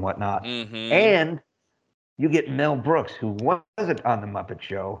Berle and whatnot. Mm-hmm. And you get Mel Brooks, who wasn't on The Muppet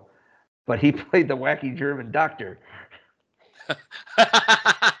Show, but he played the wacky German doctor.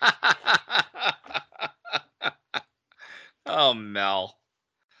 Oh, Mel.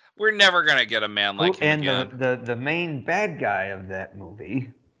 We're never going to get a man like him again. And the main bad guy of that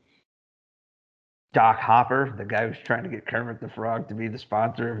movie, Doc Hopper, the guy who's trying to get Kermit the Frog to be the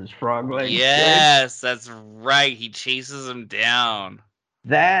sponsor of his frog legs. Yes, that's right. He chases him down.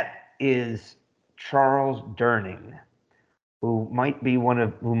 That is Charles Durning, who might have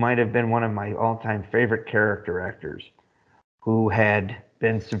been one of my all-time favorite character actors, who had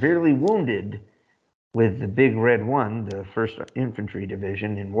been severely wounded with the Big Red One, the 1st Infantry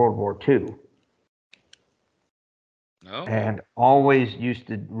Division in World War II. Oh. And always used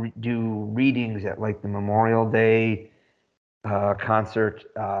to do readings at like the Memorial Day concert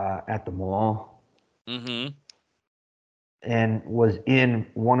at the mall. Mm-hmm. And was in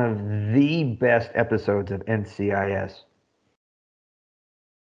one of the best episodes of NCIS.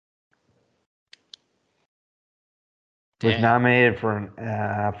 Was nominated for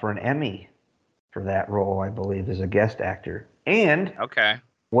an Emmy for that role, I believe, as a guest actor, and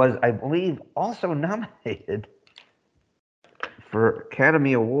was, I believe, also nominated for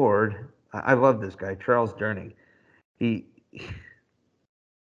Academy Award. I love this guy, Charles Durning. He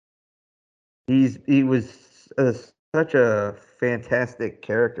was such a fantastic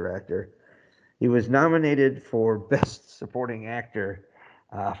character actor. He was nominated for Best Supporting Actor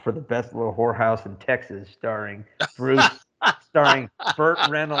for The Best Little Whorehouse in Texas, starring Burt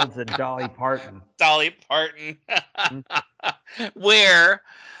Reynolds and Dolly Parton. Dolly Parton. Where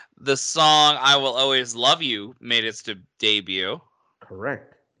the song I Will Always Love You made its debut.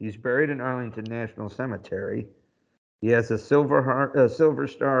 Correct. He's buried in Arlington National Cemetery. He has a silver heart, a silver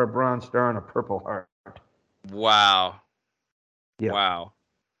star, a bronze star, and a purple heart. Wow. Yeah. Wow.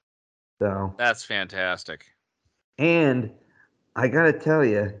 So that's fantastic. And I gotta tell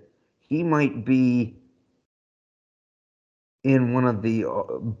you, he might be in one of the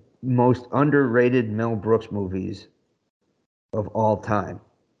most underrated Mel Brooks movies of all time.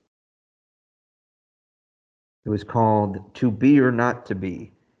 It was called To Be or Not to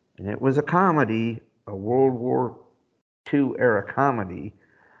Be, and it was a comedy, a World War II era comedy,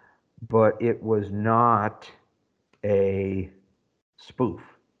 but it was not a spoof.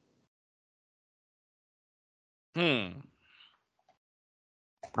 He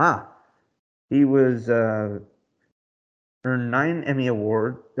was earned nine Emmy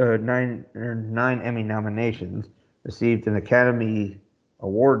nominations, received an Academy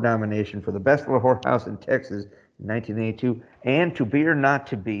Award nomination for the Best Little Whorehouse in Texas in 1982, and To Be or Not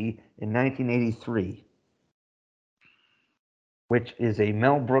to Be in 1983, which is a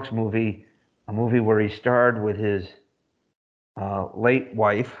Mel Brooks movie, a movie where he starred with his late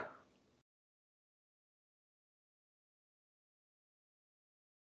wife.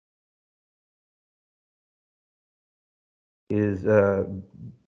 His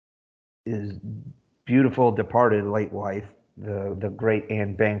beautiful departed late wife, the great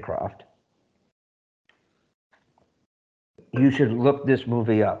Anne Bancroft. You should look this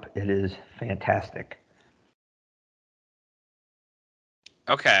movie up. It is fantastic.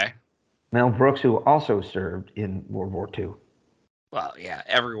 Okay. Mel Brooks, who also served in World War II. Well, yeah,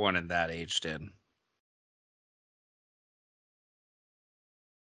 everyone in that age did.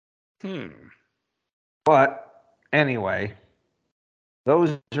 But anyway,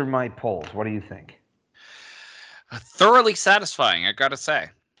 those are my polls. What do you think? Thoroughly satisfying, I gotta say.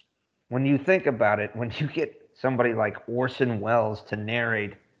 When you think about it, when you get somebody like Orson Welles to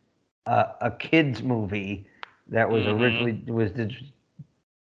narrate a kids movie that was originally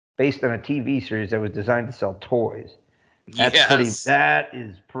based on a TV series that was designed to sell toys, that's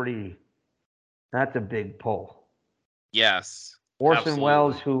a big pull. Yes. Orson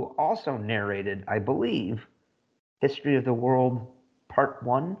Welles, who also narrated, I believe, History of the World Part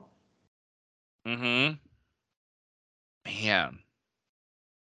 1. Man.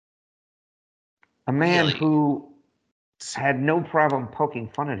 A man who had no problem poking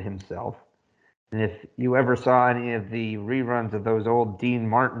fun at himself. And if you ever saw any of the reruns of those old Dean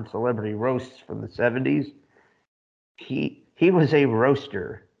Martin celebrity roasts from the 70s, he was a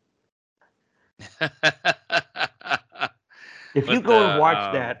roaster. If you go and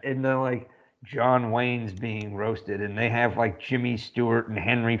watch that, and they're like John Wayne's being roasted, and they have like Jimmy Stewart and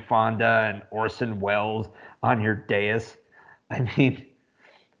Henry Fonda and Orson Welles on your dais, I mean,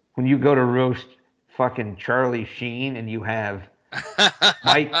 when you go to roast fucking Charlie Sheen and you have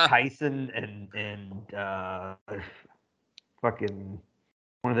Mike Tyson and fucking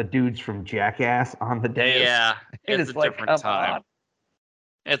one of the dudes from Jackass on the dais. Yeah, it's like, different time. On.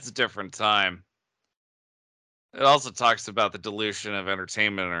 It's a different time. It also talks about the dilution of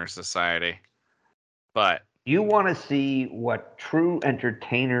entertainment in our society. But you want to see what true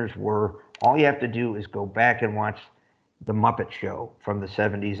entertainers were, all you have to do is go back and watch The Muppet Show from the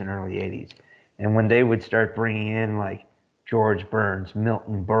 70s and early 80s. And when they would start bringing in like George Burns,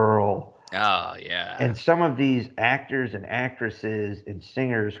 Milton Berle. Oh, yeah. And some of these actors and actresses and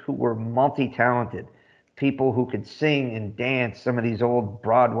singers who were multi-talented, people who could sing and dance, some of these old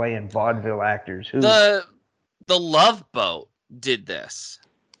Broadway and vaudeville actors who... The Love Boat did this.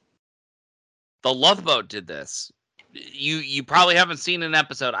 The Love Boat did this. You probably haven't seen an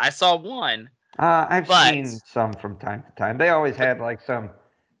episode. I saw one. I've seen some from time to time. They always had like some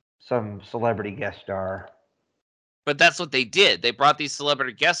celebrity guest star. But that's what they did. They brought these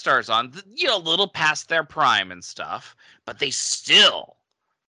celebrity guest stars on, you know, a little past their prime and stuff, but they still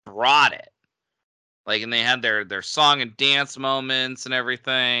brought it. Like, and they had their song and dance moments and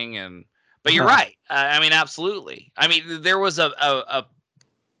everything. But you're right. I mean, absolutely. I mean, there was a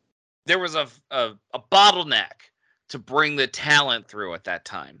bottleneck to bring the talent through at that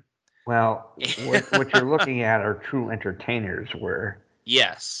time. Well, what you're looking at are true entertainers where...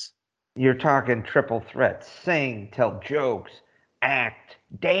 Yes. You're talking triple threat. Sing, tell jokes, act,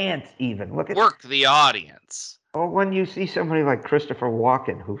 dance even. Work the audience. Well, when you see somebody like Christopher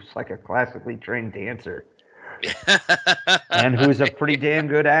Walken, who's like a classically trained dancer, and who's a pretty damn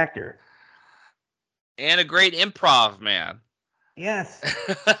good actor. And a great improv man. Yes.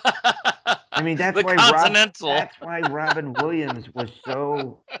 I mean, that's why Robin Williams was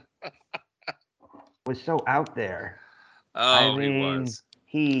so out there. Oh, he was.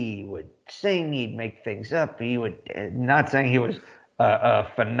 He would sing, he'd make things up. He would, not saying he was a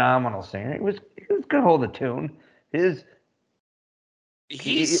phenomenal singer. He was good hold a tune.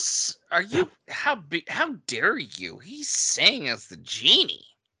 How dare you? He sang as the genie.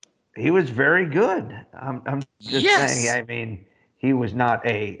 He was very good. I'm just saying, I mean, he was not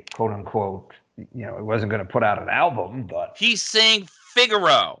a quote unquote, he wasn't going to put out an album, but he sang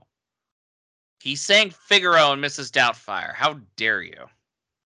Figaro. He sang Figaro and Mrs. Doubtfire. How dare you?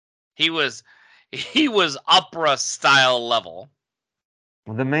 He was opera style level.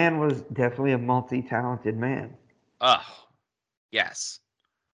 Well, the man was definitely a multi-talented man. Oh, yes.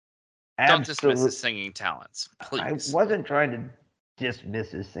 Don't dismiss his Absolutely. singing talents, I please. wasn't trying to dismiss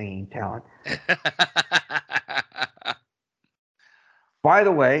his singing talent. By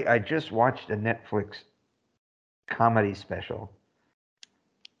the way, I just watched a Netflix comedy special.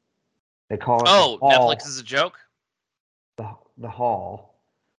 They call it Oh, Netflix is a joke? the Hall,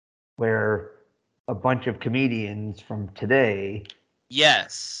 where a bunch of comedians from today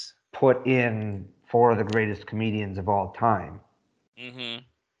Yes. put in four of the greatest comedians of all time Mm-hmm.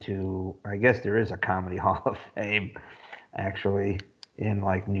 to, I guess there is a comedy hall of fame actually in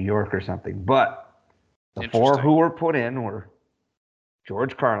like New York or something. But the four Interesting. who were put in were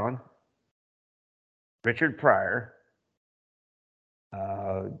George Carlin, Richard Pryor,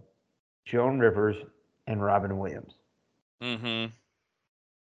 uh, Joan Rivers, and Robin Williams. Mm-hmm.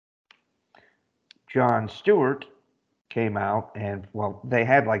 Jon Stewart came out and, well, they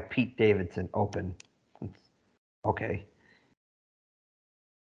had like Pete Davidson open. Okay.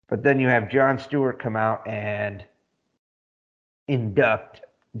 But then you have Jon Stewart come out and induct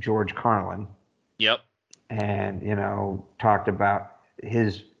George Carlin Yep. and, talked about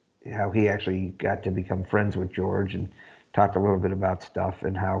how he actually got to become friends with George and talked a little bit about stuff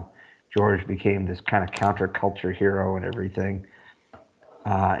and how George became this kind of counterculture hero and everything.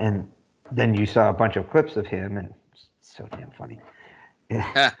 And then you saw a bunch of clips of him, and it's so damn funny.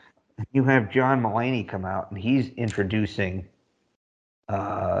 You have John Mulaney come out, and he's introducing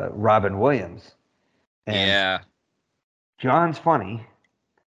Robin Williams. And Yeah. John's funny,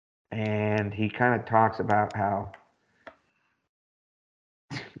 and he kind of talks about how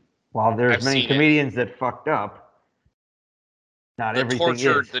while there's I've many seen it. comedians that fucked up, not everything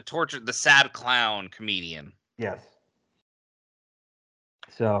is. The sad clown comedian. Yes.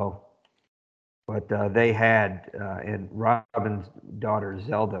 So, but they had, and Robin's daughter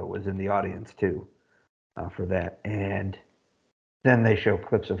Zelda was in the audience too for that. And then they show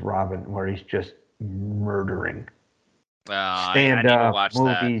clips of Robin where he's just murdering. I Stand need to up, watch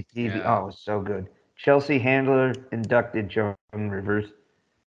that. movies, TV. Yeah. Oh, so good. Chelsea Handler inducted Joan Rivers.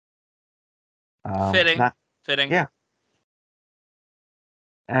 Fitting. Not, Fitting. yeah.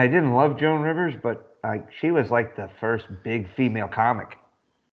 And I didn't love Joan Rivers, but she was like the first big female comic.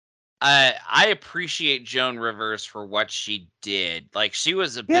 I appreciate Joan Rivers for what she did. Like, she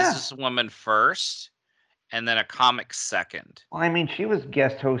was a Yeah. businesswoman first and then a comic second. Well, I mean, she was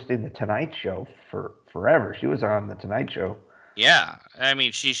guest hosting the Tonight Show for forever. She was on the Tonight Show. Yeah. I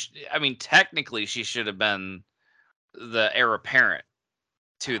mean, technically she should have been the heir apparent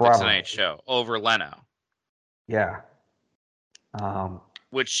to the Tonight Probably. Show over Leno. Yeah.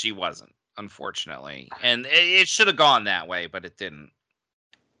 Which she wasn't, unfortunately. And it should have gone that way, but it didn't.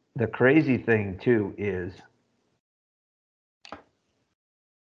 The crazy thing too is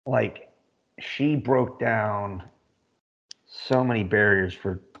like she broke down so many barriers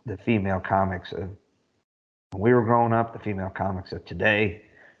for the female comics of when we were growing up, the female comics of today.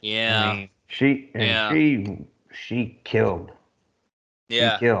 Yeah. I mean, she killed.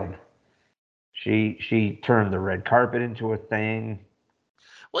 Yeah. She killed. She turned the red carpet into a thing.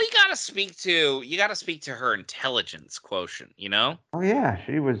 Well, you gotta speak to her intelligence quotient, you know? Oh yeah,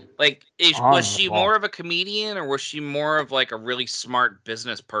 she was Like, was on the she ball. more of a comedian or was she more of like a really smart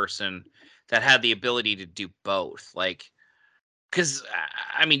business person that had the ability to do both? Like, because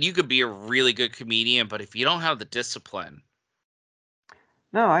I mean, you could be a really good comedian, but if you don't have the discipline,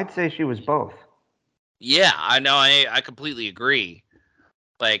 No, I'd say she was both. yeah, I know, I completely agree.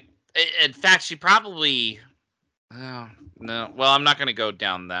 Like, in fact, she probably. Oh, no, well, I'm not going to go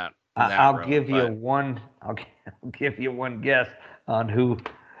down that I'll road, give you but one. I'll give you one guess on who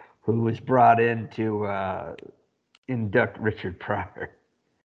was brought in to induct Richard Pryor.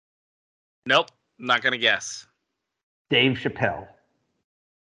 nope, I'm not going to guess. Dave Chappelle.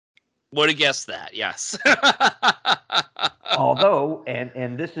 Would have guessed that, yes. Although,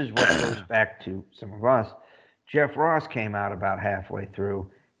 and this is what goes back to some of us, Jeff Ross came out about halfway through,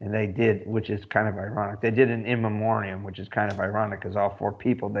 and they did, which is kind of ironic. They did an in memoriam, which is kind of ironic because all four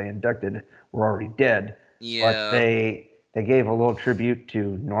people they inducted were already dead. Yeah. But they gave a little tribute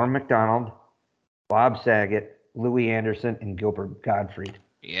to Norm Macdonald, Bob Saget, Louis Anderson, and Gilbert Gottfried.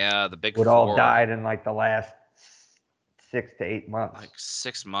 Yeah, the big Who four. all died in like the last 6 to 8 months. Like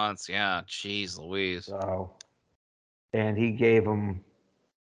 6 months, yeah. Jeez Louise. So, and he gave them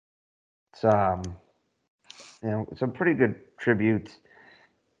some, some pretty good tributes.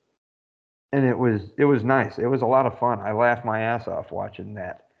 And it was nice. It was a lot of fun. I laughed my ass off watching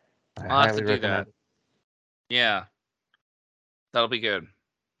that. I I'll have highly to do recommend that. it. Yeah. That'll be good.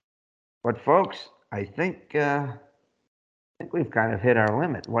 But folks, I think we've kind of hit our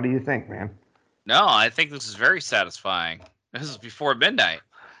limit. What do you think, man? No, I think this is very satisfying. This is before midnight.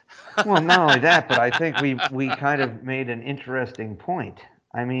 Well, not only that, but I think we kind of made an interesting point.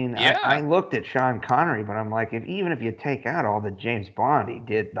 I mean, I Yeah, looked at Sean Connery, but I'm like, even if you take out all the James Bond, he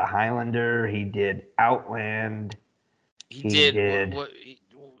did The Highlander, he did Outland, he he did. did.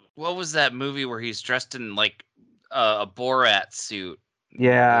 What was that movie where he's dressed in like a Borat suit?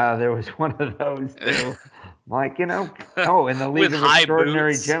 Yeah, there was one of those too. Like, oh, in the With League of high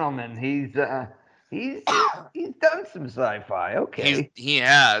Extraordinary boots. Gentlemen, he's he's done some sci-fi. Okay, He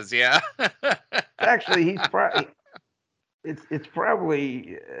has, yeah. actually, he's probably it's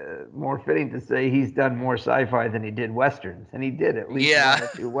probably more fitting to say he's done more sci-fi than he did westerns, and he did at least Yeah. one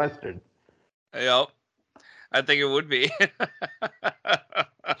or two westerns. Yep. I think it would be.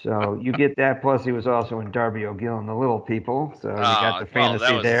 So you get that. Plus, he was also in Darby O'Gill and the Little People, so you got the Well,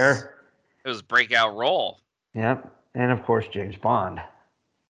 fantasy there. it was breakout role. Yep, and of course James Bond.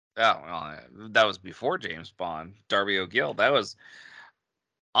 Yeah, well, that was before James Bond. Darby O'Gill. That was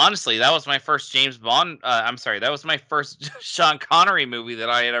honestly that was my first James Bond. I'm sorry, that was my first Sean Connery movie that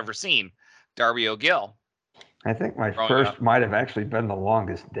I had ever seen. Darby O'Gill. I think my Growing first up. might have actually been The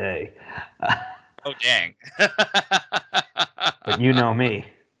Longest Day. Oh dang! But you know me.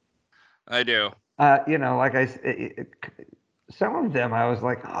 I do. Like some of them I was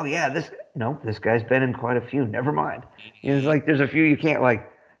like, oh yeah, this guy's been in quite a few. Never mind. It's like there's a few you can't, like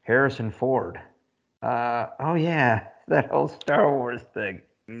Harrison Ford. Oh yeah, that whole Star Wars thing.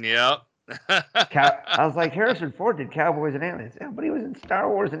 Yep. I was like, Harrison Ford did Cowboys and Aliens. Yeah, but he was in Star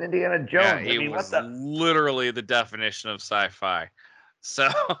Wars and Indiana Jones. Yeah, I he mean, was what the? literally the definition of sci-fi. So.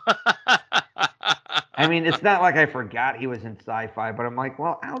 I mean, it's not like I forgot he was in sci-fi, but I'm like,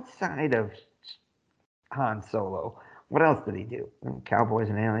 well, outside of Han Solo, what else did he do? Cowboys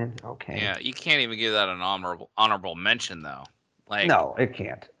and Aliens. Okay. Yeah, you can't even give that an honorable mention though. Like, no, it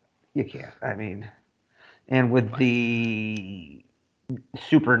can't. You can't. I mean, and with the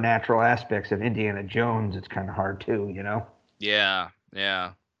supernatural aspects of Indiana Jones, it's kind of hard too, Yeah.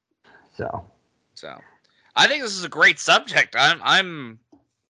 So, I think this is a great subject. I'm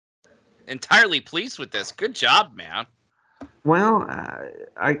entirely pleased with this. Good job, man. Well,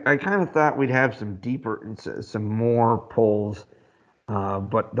 I kind of thought we'd have some more polls,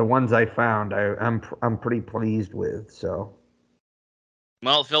 but the ones I found, I'm pretty pleased with. So,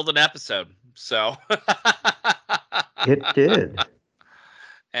 well, it filled an episode, so it did.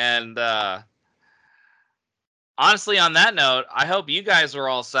 And honestly, on that note, I hope you guys are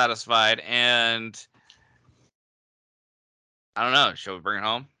all satisfied. And I don't know, shall we bring it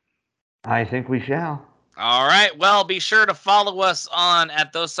home? I think we shall. All right. Well, be sure to follow us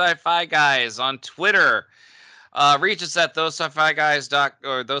at Those Sci-Fi Guys on Twitter. Reach us at those sci-fi guys at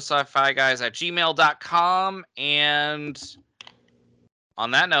gmail.com. And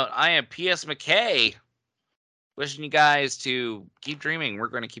on that note, I am P.S. McKay. Wishing you guys to keep dreaming. We're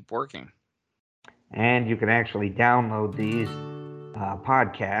going to keep working. And you can actually download these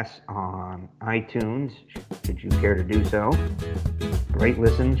podcasts on iTunes, should you care to do so. Great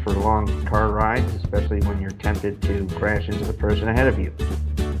listens for long car rides, especially when you're tempted to crash into the person ahead of you.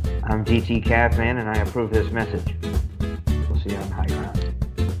 I'm DT Caveman, and I approve this message. We'll see you on the high ground.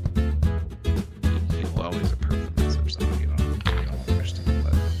 People always approve the message, so you don't understand.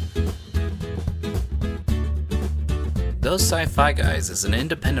 Those Sci-Fi Guys is an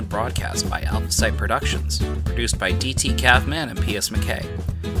independent broadcast by AlphaSite Productions, produced by DT Caveman and P.S. McKay.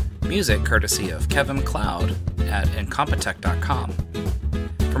 Music courtesy of Kevin MacLeod at Incompetech.com.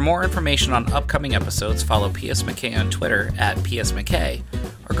 For more information on upcoming episodes, follow P.S. McKay on Twitter at P.S. McKay,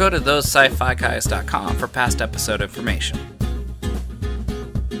 or go to thosescifiguys.com for past episode information.